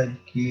 man.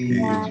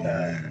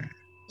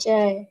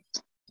 Jai.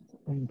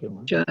 Thank you,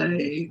 man. Jai Thank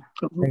you, Guru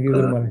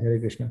Prabhupada. Maharaj. Hare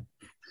Krishna.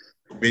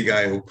 Big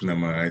eye opener,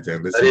 Maharaj.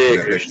 I've listened to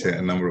that lecture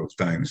a number of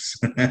times.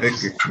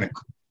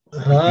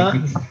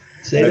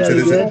 Say that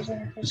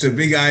again. It's a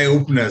big eye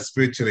opener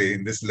spiritually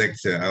in this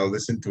lecture. I'll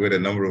listen to it a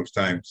number of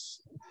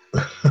times.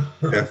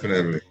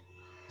 Definitely.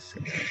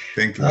 So,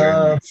 thank you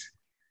very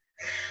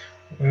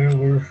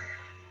much.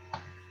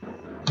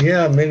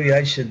 Yeah, maybe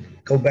I should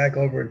go back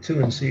over it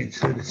too and see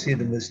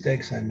the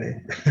mistakes I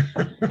made.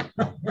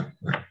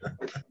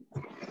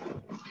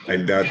 I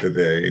doubt that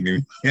there are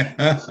any.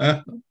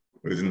 It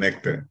was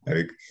nectar.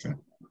 Hare Krishna.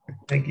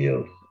 Thank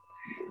you.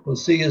 We'll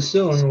see you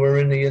soon. We're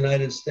in the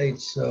United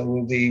States, so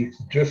we'll be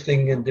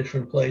drifting in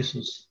different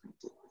places.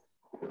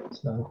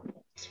 So,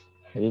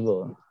 Very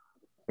good.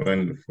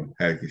 Wonderful.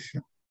 Hare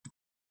Krishna.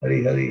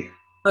 Hari Hari.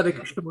 Hare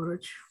Krishna,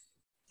 Maharaj.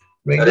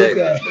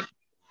 Renuka,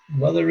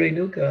 Mother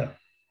Renuka.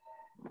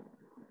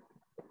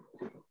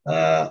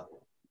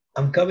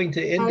 I'm coming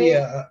to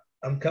India.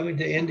 I'm coming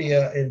to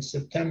India in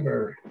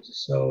September,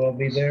 so I'll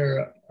be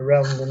there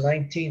around the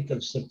 19th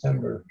of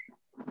September.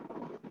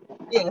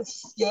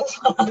 Yes,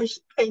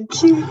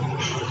 thank you.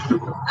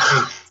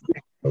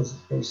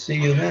 We'll see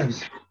you then.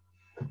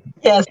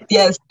 Yes.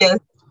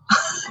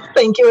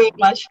 Thank you very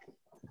much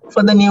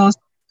for the news.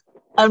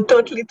 I'm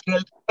totally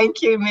thrilled.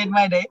 Thank you, you made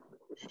my day.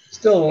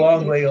 Still a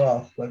long way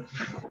off, but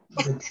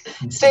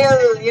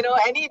still,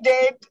 any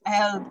date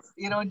helps.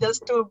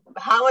 Just to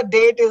have a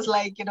date is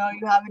like, you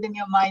have it in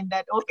your mind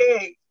that,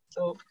 okay,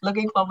 so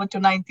looking forward to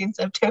 19th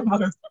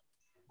September.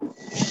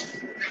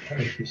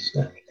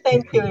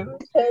 Thank you.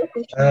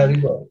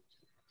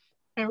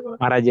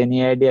 Maharaj,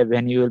 any idea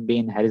when you will be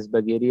in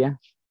Harrisburg area?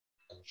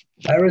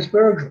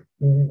 Harrisburg,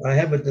 I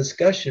have a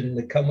discussion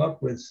to come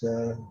up with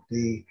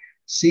the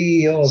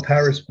CEO of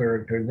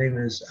Harrisburg. Her name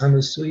is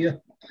Anasuya.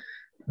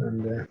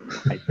 And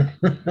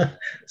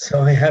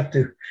so I have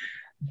to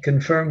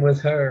confirm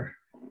with her.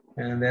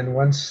 And then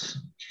once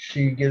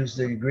she gives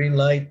the green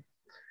light,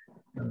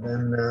 and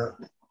then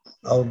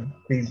I'll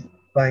be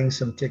buying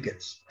some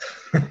tickets.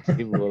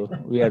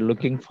 We are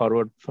looking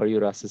forward for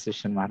your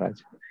association,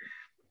 Maharaj.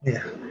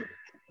 Yeah.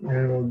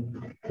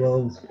 And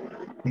we'll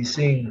be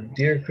seeing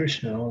Dear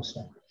Krishna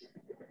also.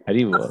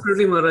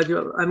 Absolutely, Maharaj.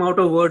 I'm out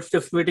of words,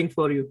 just waiting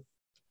for you.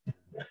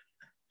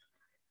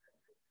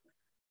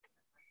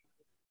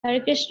 Hare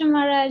Krishna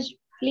Maharaj,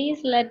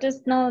 please let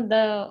us know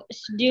the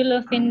schedule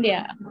of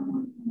India.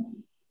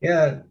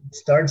 Yeah, it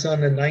starts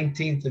on the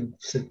 19th of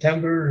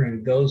September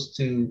and goes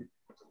to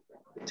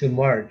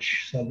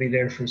March. So I'll be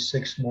there for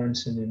 6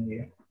 months in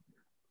India.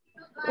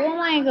 Oh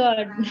my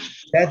God.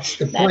 That's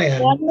the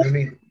plan. I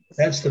mean,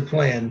 that's the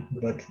plan,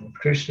 but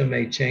Krishna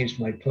may change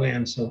my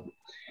plan. So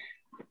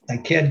I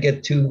can't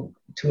get too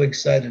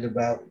excited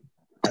about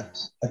a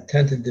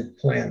tentative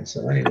plan.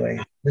 So anyway,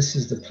 this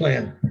is the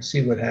plan.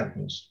 See what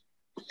happens.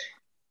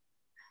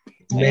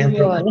 Man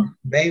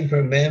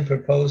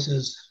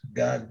proposes,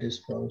 God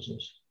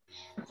disposes.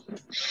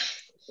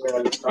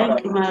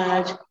 Thank you,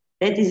 Maharaj.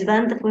 That is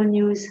wonderful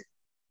news.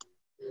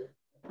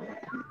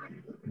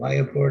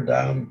 Mayapur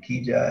Dham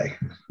ki jai.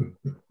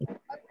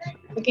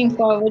 Looking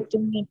forward to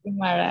meeting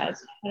Maharaj.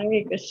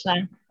 Hare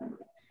Krishna.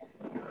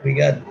 We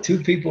got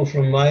 2 people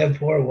from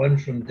Mayapur, one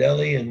from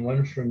Delhi and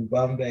one from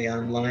Bombay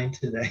online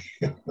today.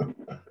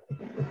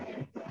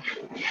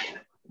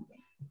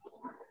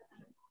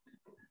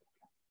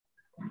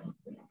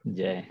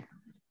 Jai.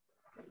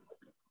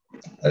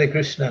 Hare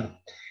Krishna.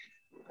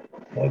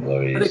 All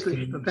glories Hare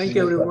Krishna. Thank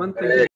you, everyone. Thank you.